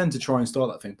pretend to try and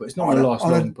start that thing. But it's not going to last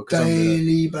long because on a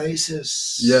daily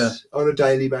basis. Yeah, on a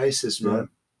daily basis, man.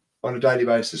 On a daily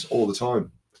basis, all the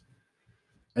time.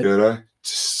 It's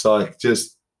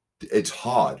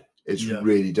hard. It's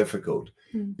really difficult.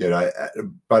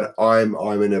 But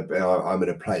I'm in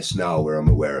a place now where I'm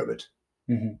aware of it.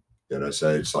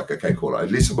 So it's like, okay, cool.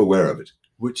 At least I'm aware of it.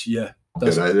 Which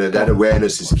that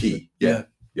awareness is key. Yeah.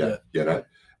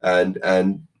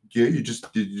 And you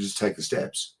just take the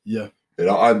steps. Yeah.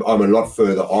 I'm a lot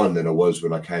further on than I was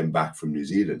when I came back from New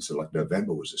Zealand. So like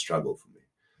November was a struggle for me,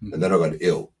 and then I got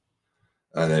ill,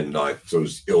 and then so I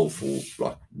was ill for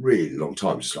like really long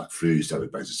time, just like flu,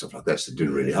 stomach bugs and stuff like that. So it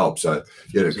didn't really help. So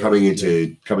coming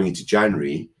into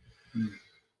January.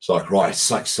 It's like, right,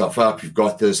 psych yourself up. You've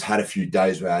got this. Had a few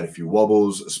days where I had a few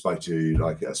wobbles. I spent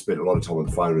a lot of time on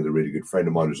the phone with a really good friend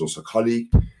of mine who's also a colleague.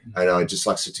 And I just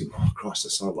like said to him, oh, Christ, I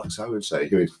sound like so-and-so.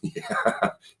 He went, yeah,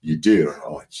 you do. Like,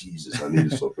 oh, Jesus, I need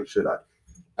to sort of shit out.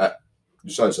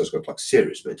 So-and-so's got like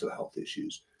serious mental health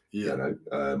issues. Yeah.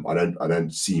 I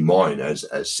don't see mine as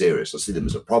serious. I see them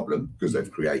as a problem because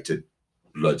they've created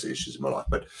loads of issues in my life.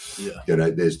 But,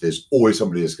 there's always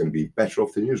somebody that's going to be better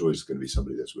off than you. There's always going to be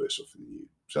somebody that's worse off than you.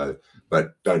 So,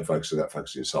 but don't focus on that,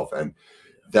 focus on yourself. And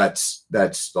that's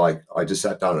like, I just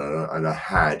sat down and I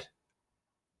had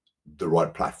the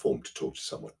right platform to talk to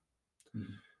someone.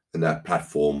 And that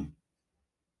platform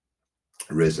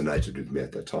resonated with me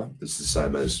at that time. It's the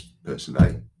same as person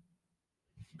A.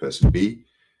 Person B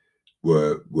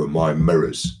were my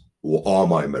mirrors, or are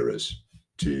my mirrors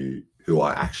to who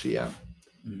I actually am.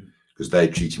 Because they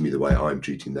treated me the way I'm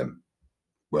treating them.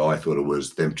 Well, I thought it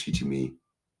was them treating me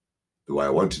the way I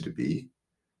wanted to be,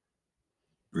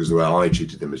 because the way I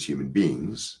treated them as human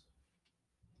beings,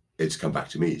 it's come back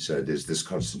to me. So there's this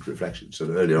constant reflection. So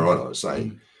earlier on, I was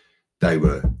saying they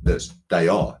were this, they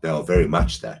are very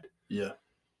much that. Yeah.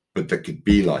 But they could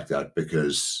be like that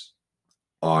because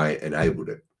I enabled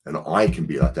it, and I can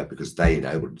be like that because they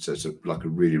enabled it. So it's like a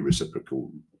really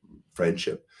reciprocal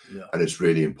friendship, and it's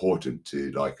really important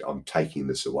to like, I'm taking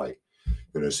this away.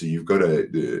 So you've got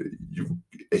to.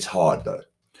 It's hard though.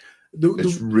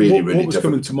 It's really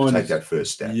difficult to take that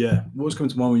first step. Yeah, what was coming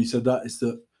to mind when you said that is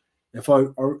that if I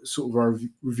sort of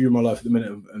review my life at the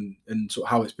minute and sort of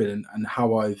how it's been and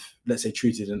how I've, let's say,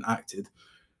 treated and acted,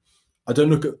 I don't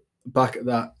look back at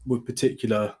that with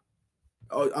particular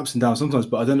ups and downs sometimes,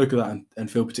 but I don't look at that and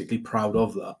feel particularly proud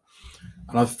of that.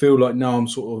 And I feel like now I'm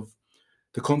sort of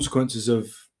the consequences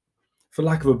of, for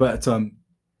lack of a better term,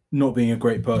 not being a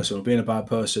great person or being a bad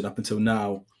person up until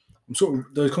now. I'm sort of,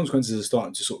 those consequences are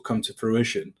starting to sort of come to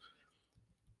fruition,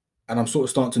 and I'm sort of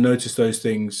starting to notice those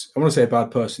things. I want to say a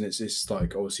bad person. It's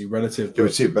like obviously relative.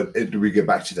 But do we get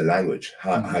back to the language,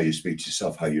 how you speak to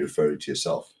yourself, how you refer to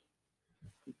yourself?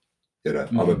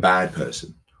 I'm a bad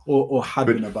person, or had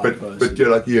been a bad person. But you're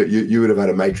like you would have had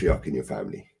a matriarch in your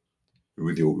family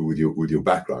with your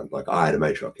background. Like I had a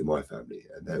matriarch in my family,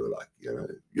 and they were like,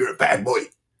 you're a bad boy.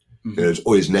 There's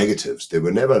always negatives. They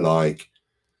were never like.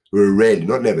 There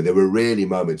were rarely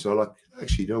moments where like,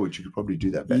 actually, you know what, you could probably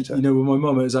do that better. With my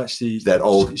mum, it was actually that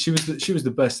old. She was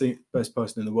the best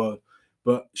person in the world,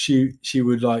 but she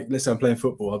would like, let's say I'm playing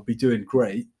football, I'd be doing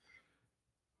great,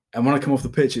 and when I come off the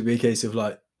pitch, it'd be a case of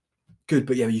like, good,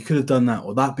 but you could have done that,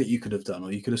 or that bit you could have done,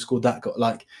 or you could have scored that goal.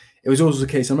 Like it was always the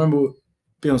case. I remember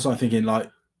being on side thinking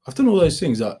like, I've done all those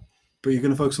things, but you're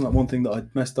going to focus on that one thing that I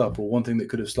messed up, or one thing that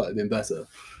could have slightly been better.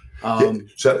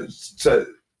 So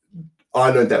I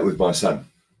learned that with my son,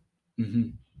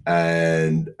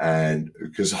 and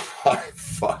because I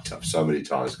fucked up so many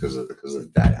times because of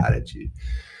that attitude,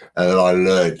 and then I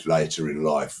learned later in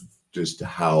life just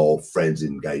how friends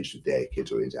engage with their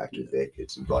kids or interact with their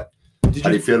kids, and like, how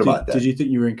do you feel about that? Did you think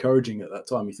you were encouraging at that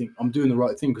time? You think I'm doing the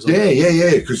right thing? Because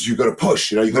because you've got to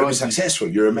push. You've got to be successful.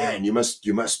 You're a man. You must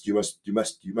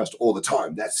all the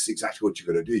time. That's exactly what you've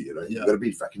got to do. You've got to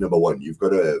be fucking number one. You've got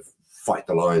to fight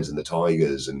the lions and the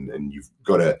tigers, and you've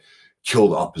got to kill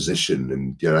the opposition,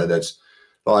 and that's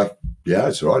like,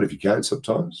 it's all right if you can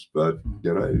sometimes, but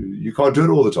you can't do it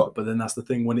all the time. But then that's the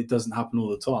thing, when it doesn't happen all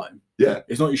the time,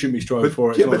 it's not you shouldn't be striving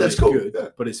for it. But that's cool.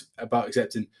 Good, but it's about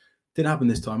accepting, didn't happen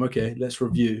this time, okay, let's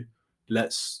review,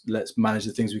 let's manage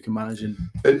the things we can manage. And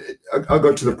I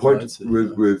got to the point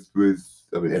with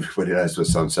I mean, everybody knows my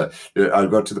son. So I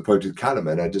got to the point with Callum,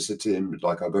 and I just said to him,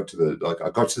 like, I got to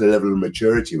the level of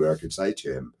maturity where I could say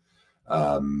to him,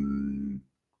 how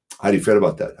do you feel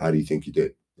about that? How do you think you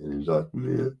did? And he's like,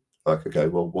 yeah. Like, okay,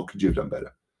 well, what could you have done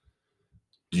better?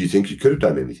 Do you think you could have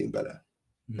done anything better?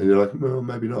 And you're like, well,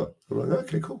 maybe not. I'm like,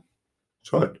 okay, cool.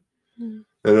 It's right. And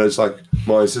it's like,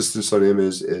 my insistence on him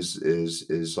is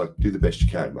like, do the best you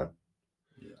can, man.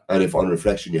 Yeah. And if on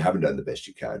reflection you haven't done the best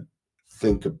you can,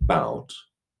 think about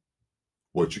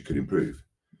what you could improve.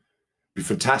 It'd be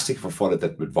fantastic if I followed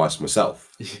that advice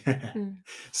myself. Yeah.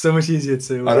 So much easier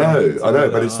to. I know,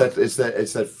 but it's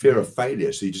that fear of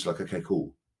failure. So you're just like, okay,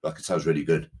 cool. Like, it sounds really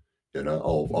good. You know,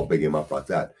 I'll big him up like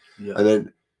that. Yeah.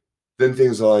 And then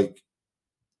things like,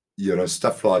 you know,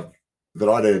 stuff like that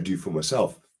I don't do for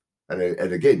myself.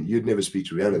 And again, you'd never speak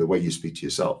to Rihanna the way you speak to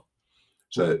yourself.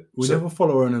 So we never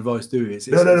follow our own advice, do we?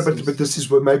 But this is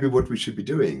what we should be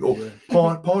doing, or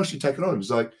partially take it on. It's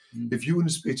like, if you want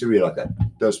to speak to Rihanna like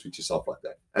that, don't speak to yourself like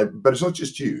that. But it's not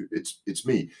just you; it's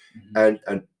me. And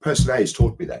person A has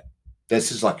taught me that.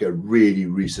 This is like a really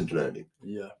recent learning.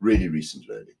 Yeah, really recent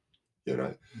learning. You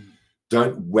know,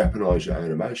 don't weaponize your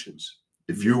own emotions.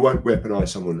 If you won't weaponize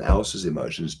someone else's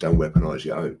emotions, don't weaponize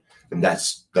your own. And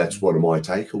that's one of my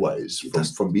takeaways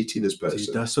from meeting this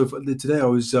person. That's so. Today I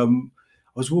was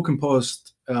walking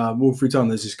past, walking through town.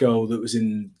 There's this girl that was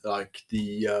in like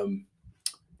the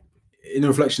in the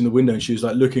reflection in the window, and she was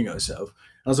like looking at herself.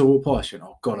 And as I walked past, she went,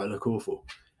 "Oh God, I look awful."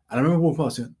 And I remember walking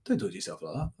past, and don't talk to yourself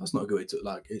like that. That's not a good way to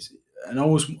like. And I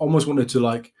almost wanted to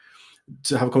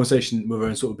have a conversation with her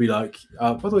and sort of be like,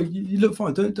 by the way, you look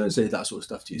fine. Don't say that sort of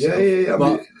stuff to yourself. Yeah.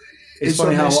 But it's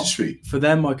funny how for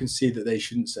them I can see that they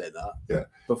shouldn't say that. Yeah.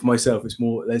 But for myself, it's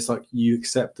more. It's like you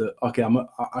accept that. Okay,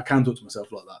 I can talk to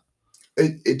myself like that.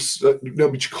 It's no,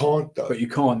 but you can't though. But you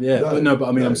can't. Yeah. But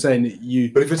I mean, I'm saying that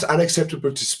you. But if it's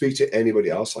unacceptable to speak to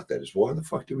anybody else like that, is why the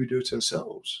fuck do we do it to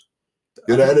ourselves?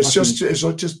 You know, and it's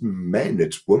not just men;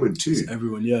 it's women too. It's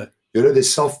everyone, yeah. You know,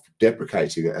 there's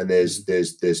self-deprecating, and there's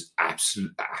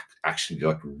absolute actually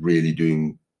like really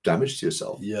doing damage to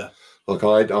yourself. Yeah. Like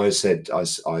I said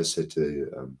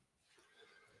to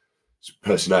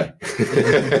person A,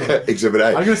 exhibit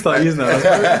A. I'm gonna start using that.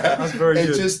 That's very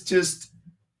good. Just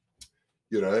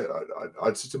you know,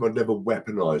 I said to them, I'd never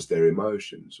weaponize their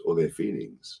emotions or their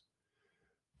feelings.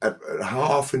 And how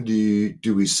often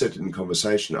do we sit in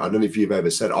conversation? I don't know if you've ever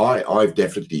said, I've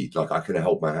definitely, like, I can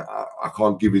help I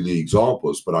can't give you the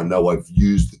examples, but I know I've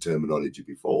used the terminology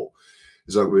before.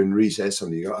 It's like when Reese says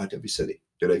something, you go, oh, don't be silly.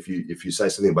 You know, if you say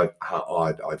something about how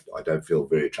I don't feel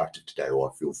very attractive today,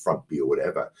 or I feel frumpy or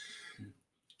whatever,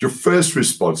 your first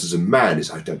response as a man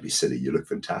is, oh, don't be silly. You look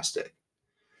fantastic.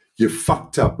 You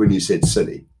fucked up when you said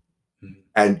silly.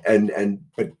 But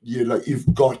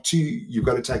you've got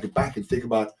to take it back and think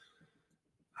about,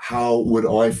 how would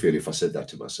I feel if I said that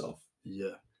to myself?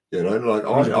 Yeah. You know, like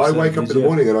I wake up in the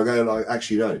morning and I go like,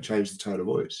 actually no, change the tone of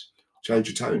voice. Change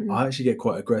your tone. I actually get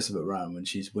quite aggressive at Ram when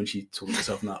she talks to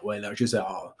herself in that way. Like she'll say,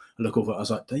 "Oh, I look over." I was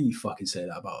like, "Don't you fucking say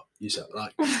that about yourself!"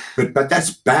 Like, but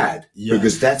that's bad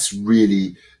because that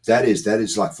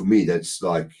is like, for me, that's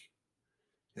like,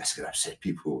 that's gonna upset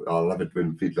people. I love it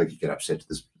when people like you get upset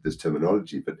to this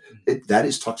terminology, but that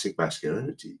is toxic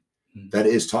masculinity. That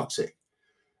is toxic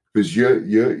because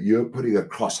you're putting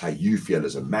across how you feel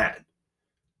as a man.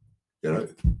 You know,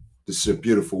 this is a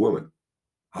beautiful woman.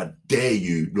 How dare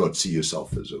you not see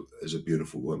yourself as a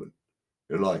beautiful woman?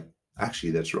 You're like,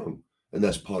 actually, that's wrong, and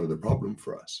that's part of the problem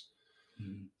for us.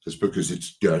 Just because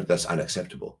it's that's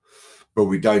unacceptable, but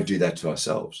we don't do that to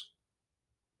ourselves.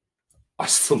 I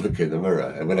still look in the mirror,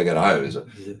 and when I get home, there's a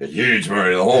huge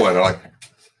mirror in the hallway, and I'm like,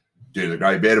 do the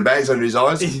grey beard and bangs under his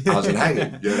eyes. How's it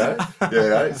hanging? You know.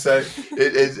 So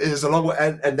it's a long way,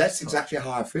 and that's exactly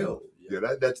how I feel. You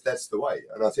know, that's the way,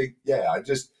 and I think,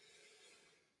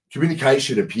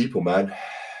 communication and people, man.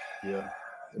 Yeah.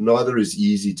 Neither is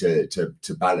easy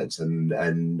to balance, and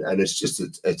it's just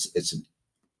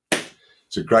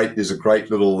there's a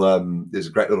great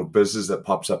little business that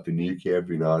pops up in the UK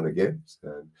every now and again.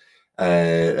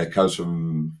 It comes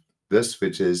from this,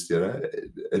 which is,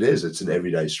 it's an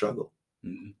everyday struggle.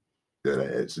 Mm-hmm. You know,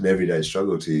 it's an everyday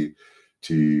struggle to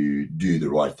do the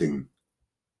right thing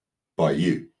by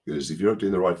you. Because if you're not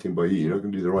doing the right thing by you, you're not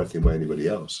going to do the right thing by anybody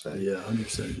else. So. Yeah,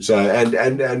 100%. So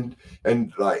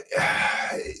and like,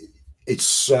 it's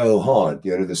so hard.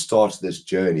 You know, the start of this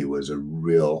journey was a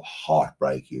real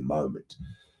heartbreaking moment.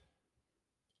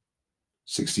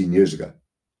 16 years ago.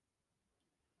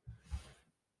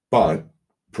 But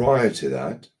prior to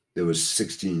that, there was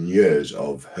 16 years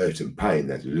of hurt and pain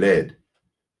that led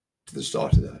to the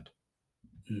start of that.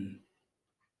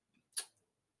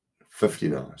 50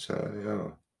 now. So yeah,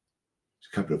 there's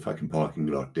a couple of fucking parking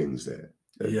lot dings there.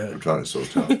 Yeah, I'm trying to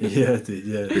sort out. Yeah, dude,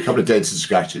 yeah. A couple of dents and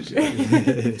scratches,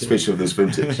 especially with this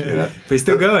vintage. But he's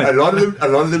still going. A lot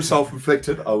of them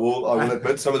self-inflicted. I will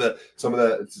admit some of the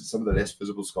less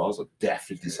visible scars are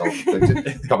definitely self-inflicted.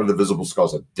 A couple of the visible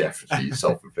scars are definitely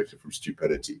self-inflicted from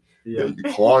stupidity. Yeah. You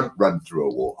can't run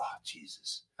through a wall. Oh,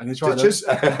 Jesus. I'm gonna try Stitches?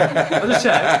 I'll just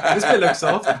check. This bit looks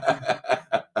soft.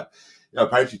 Yeah,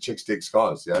 apparently chicks dig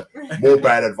scars. Yeah, more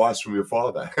bad advice from your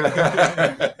father.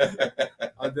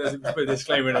 There's a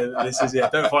disclaimer in it. This is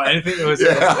don't find anything that was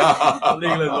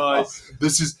legal advice.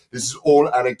 This is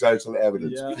all anecdotal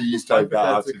evidence. Yeah. Please don't go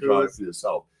out and try it for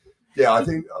yourself. Yeah, I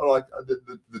think like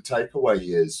the takeaway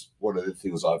is one of the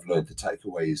things I've learned. The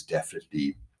takeaway is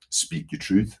definitely speak your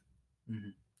truth.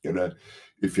 Mm-hmm. You know,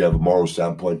 if you have a moral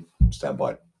standpoint, stand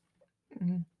by it.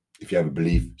 Mm-hmm. If you have a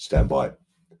belief, stand by it.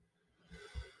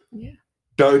 Yeah.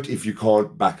 Don't, if you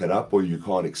can't back it up or you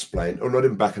can't explain, or not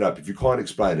even back it up. If you can't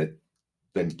explain it,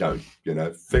 then don't. You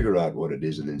know, figure out what it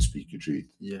is and then speak your truth.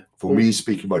 Yeah. For me,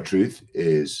 speaking my truth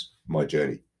is my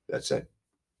journey. That's it.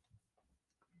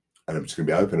 And I'm just going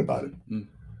to be open about it. Mm.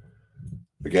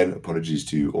 Again, apologies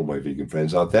to all my vegan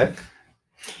friends out there.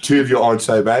 2 of you aren't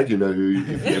so bad. You know who,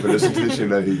 if you ever listen to this, you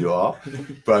know who you are.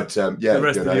 But yeah, the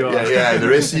rest of you are. Yeah, the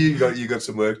rest of you got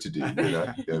some work to do.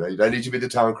 You don't need to be the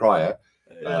town crier.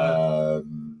 Yeah.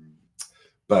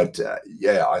 But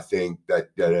yeah, I think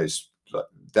that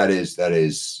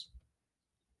is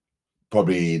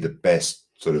probably the best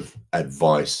sort of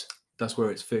advice. That's where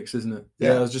it's fixed, isn't it?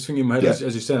 Yeah. I was just thinking in my head as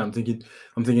you said. I'm thinking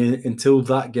until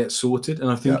that gets sorted,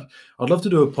 and I think I'd love to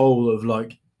do a poll of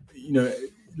like,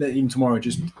 even tomorrow,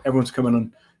 just everyone to come in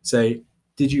and say,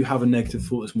 did you have a negative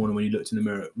thought this morning when you looked in the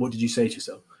mirror? What did you say to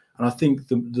yourself? And I think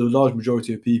the large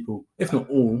majority of people, if not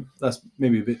all, that's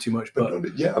maybe a bit too much,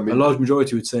 but yeah, I mean, a large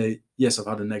majority would say, yes, I've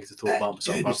had a negative thought about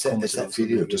myself. It's that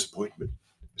feeling of disappointment.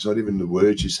 It's not even the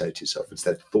words you say to yourself. It's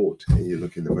that thought. And you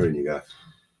look in the mirror and you go,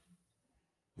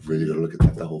 I've really got to look at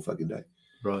that the whole fucking day.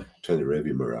 Right. Turn the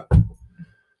rearview mirror up.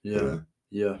 Yeah. You know?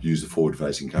 Yeah. Use the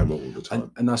forward-facing camera all the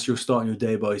time. And that's you're starting your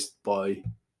day by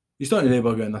you're starting your day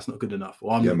by going, that's not good enough,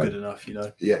 or I'm not good enough,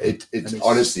 Yeah, it's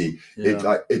honestly,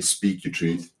 it's speak your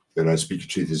truth. Speak your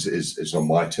truth is not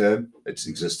my term. It's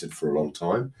existed for a long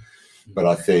time. But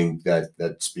I think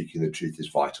that speaking the truth is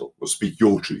vital. Or speak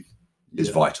your truth is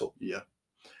vital. Yeah.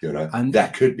 And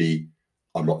that could be,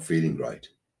 I'm not feeling great.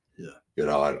 Yeah.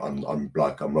 I'm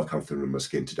not comfortable in my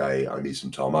skin today. I need some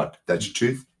time out. That's your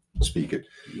truth. Speak it.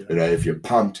 Yeah. If you're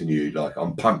pumped and you like,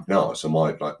 I'm pumped now. So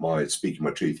my speaking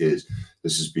my truth is,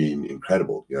 this has been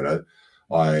incredible.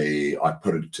 I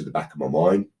put it to the back of my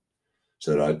mind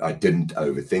so that I didn't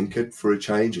overthink it for a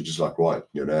change. It's just like, right,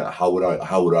 how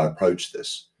would I approach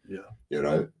this? Yeah.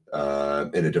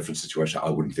 In a different situation, I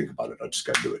wouldn't think about it. I'd just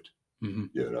go do it.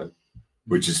 Mm-hmm.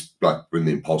 Which is like when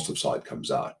the impulsive side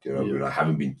comes out. When I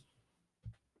haven't been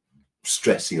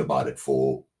stressing about it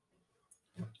for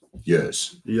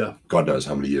years. Yeah. God knows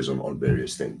how many years on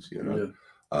various things,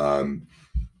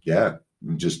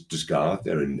 just go out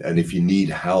there and if you need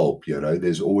help,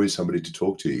 there's always somebody to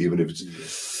talk to, even if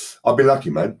it's I've been lucky,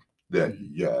 man, that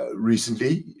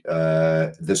recently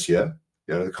this year,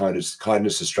 the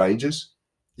kindness of strangers,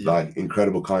 like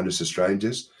incredible kindness of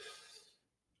strangers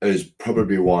is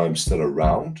probably why I'm still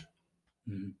around.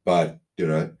 But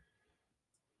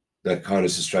that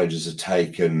kindness of strangers have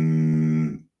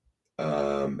taken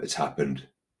it's happened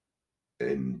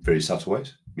in very subtle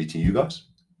ways. Meeting you guys,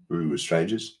 we were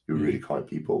strangers, you were really kind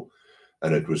people,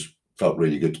 and it felt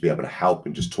really good to be able to help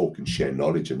and just talk and share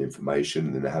knowledge and information,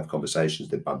 and then have conversations,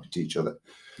 then bump into each other.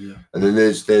 And then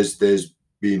there's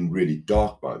been really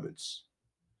dark moments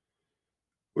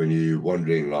when you're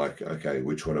wondering like, okay,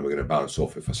 which one am I going to bounce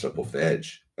off if I slip off the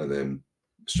edge? And then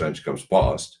a stranger comes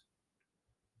past,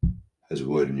 has a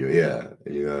word in your ear,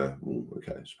 and you go,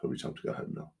 okay, it's probably time to go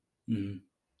home now.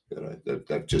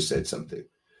 They've just said something.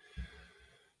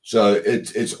 So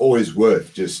it's always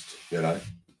worth just,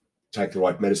 take the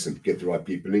right medicine, get the right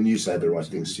people, and you say the right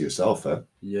things to yourself, huh?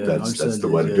 Yeah, that's the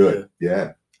way to do it.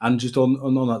 Yeah. And just on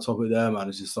that topic there, man,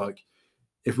 it's just like,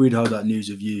 if we'd heard that news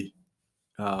of you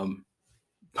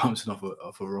bouncing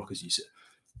off a rock, as you said,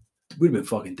 we'd have been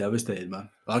fucking devastated, man.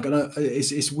 Like,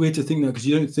 it's weird to think that, because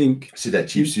you don't think. See that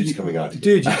cheap suit's coming out,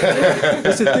 dude.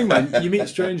 That's the thing, man. You meet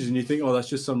strangers and you think, oh, that's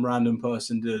just some random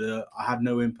person. I had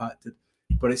no impact,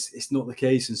 but it's not the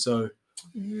case, and so.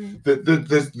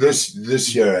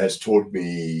 This year has taught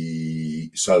me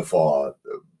so far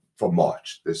from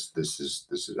March. This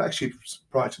is actually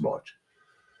prior to March.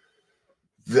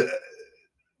 The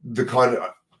kind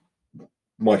of,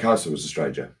 my counselor was a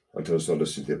stranger. until I started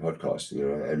listening to their podcast, you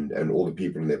know, and all the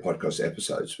people in their podcast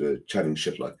episodes were chatting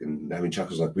shit like and having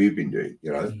chuckles like we've been doing,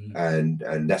 you know,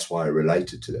 and that's why I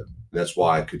related to them. That's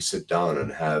why I could sit down and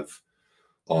have,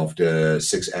 after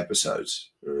 6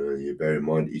 episodes, you bear in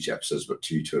mind each episode's about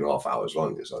 2.5 hours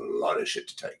long. There's a lot of shit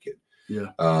to take in.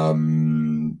 Yeah.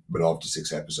 But after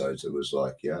 6 episodes, it was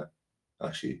like, yeah,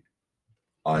 actually,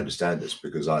 I understand this,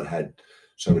 because I'd had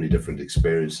so many different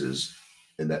experiences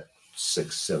in that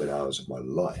 6-7 hours of my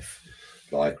life,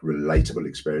 like relatable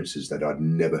experiences that I'd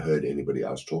never heard anybody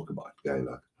else talk about. Going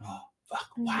like, oh fuck,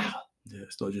 wow, yeah,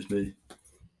 it's not just me.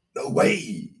 No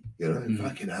way, you know,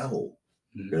 fucking hell.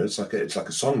 You know, it's like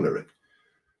a song lyric,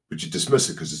 but you dismiss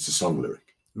it because it's a song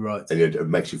lyric. Right. And it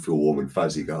makes you feel warm and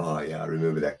fuzzy. Go, oh yeah, I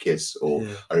remember that kiss, or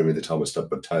I remember the time I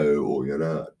stubbed my toe, or, you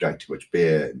know, I drank too much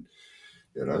beer. And,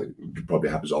 you know, it probably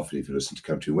happens often if you listen to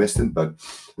country and western, but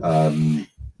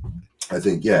I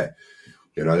think, yeah,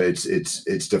 you know,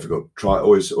 it's difficult.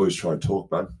 Always try and talk,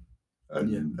 man.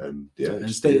 And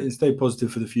stay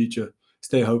positive for the future.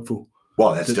 Stay hopeful.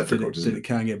 Well, that's difficult, isn't it? It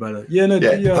can get better. Yeah, no,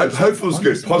 yeah. Hopeful's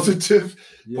good. Positive.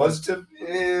 Yeah,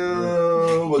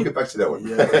 we'll get back to that one.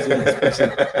 Yeah,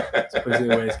 especially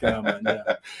the way it's going, man.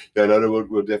 Yeah. No,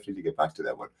 we'll definitely get back to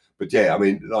that one. But yeah, I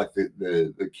mean, like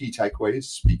the key takeaway is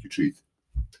speak your truth.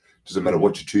 Doesn't matter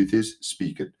what your truth is,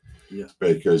 speak it. Yeah.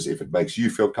 Because if it makes you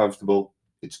feel comfortable,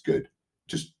 it's good.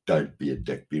 Just don't be a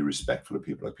dick. Be respectful of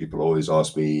people. Like, people always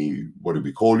ask me, "What do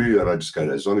we call you?" And I just go,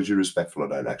 "As long as you're respectful, I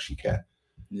don't actually care."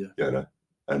 Yeah. You know,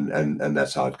 and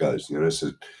that's how it goes. You know,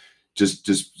 so just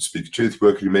speak the truth.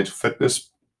 Work on your mental fitness.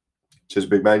 Just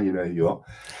big man, you know who you are.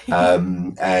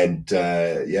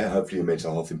 Hopefully your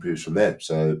mental health improves from there.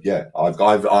 So yeah, I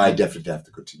definitely have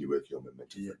to continue working on my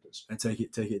mental fitness and take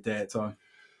it a day at a time.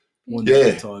 One day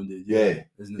at a time, dude. Yeah,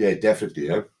 isn't it? Yeah, definitely.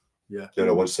 Yeah. You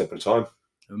know, one step at a time.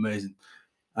 Amazing.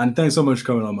 And thanks so much for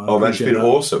coming on, man. Oh, man, it's been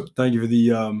awesome. Thank you for the...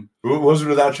 It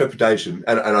wasn't without trepidation.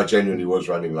 And I genuinely was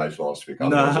running late last week.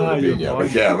 But yeah, I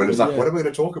mean, it's like, what are we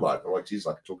going to talk about? I'm like, geez,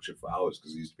 I could talk shit for hours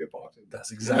because I used to be a bartender.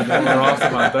 That's exactly what we're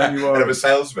after, man. Don't you worry. And I'm a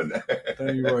salesman.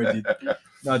 Don't you worry, dude.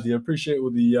 No, dude, I appreciate all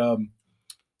the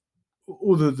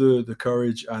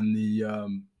courage and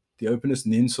the openness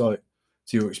and the insight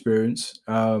to your experience.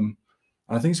 And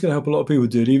I think it's going to help a lot of people,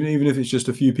 dude. Even if it's just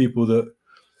a few people that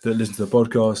listen to the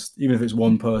podcast, even if it's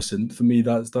one person, for me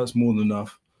that's more than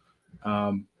enough.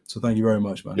 So thank you very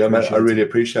much, man. Yeah, man, I really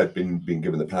appreciate being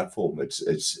given the platform.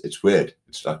 It's weird.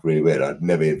 It's like really weird. I'd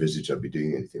never envisaged I'd be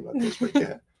doing anything like this, but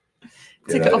yeah.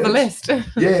 Tick it off the list.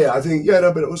 Yeah, I think,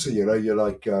 but also, you know, you're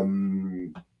like,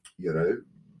 you know,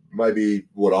 maybe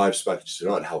what I've spoken to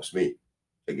tonight helps me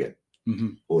again. Mm-hmm.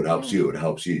 Or it helps you,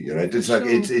 you know. It's like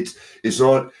it's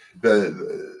not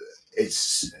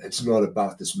it's not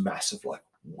about this massive like,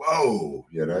 whoa,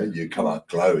 you know, you come out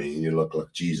glowing and you look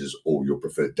like Jesus or your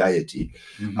preferred deity.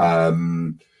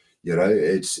 Mm-hmm. You know,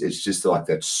 it's just like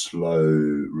that slow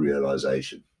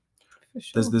realization.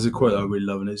 Sure. There's a quote I really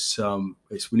love, and it's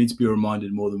we need to be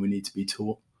reminded more than we need to be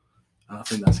taught. And I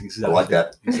think that's exactly. I like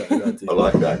that. Exactly that, dude. I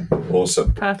like that.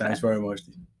 Awesome. Perfect. Thanks very much,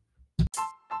 dude.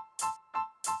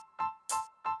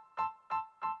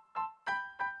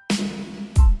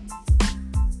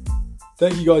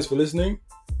 Thank you guys for listening.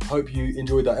 Hope you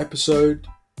enjoyed that episode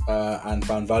and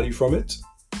found value from it.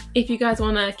 If you guys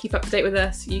want to keep up to date with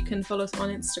us, you can follow us on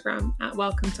Instagram at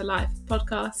Welcome to Life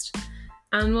Podcast.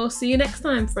 And we'll see you next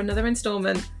time for another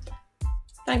installment.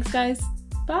 Thanks, guys.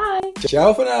 Bye.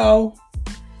 Ciao for now.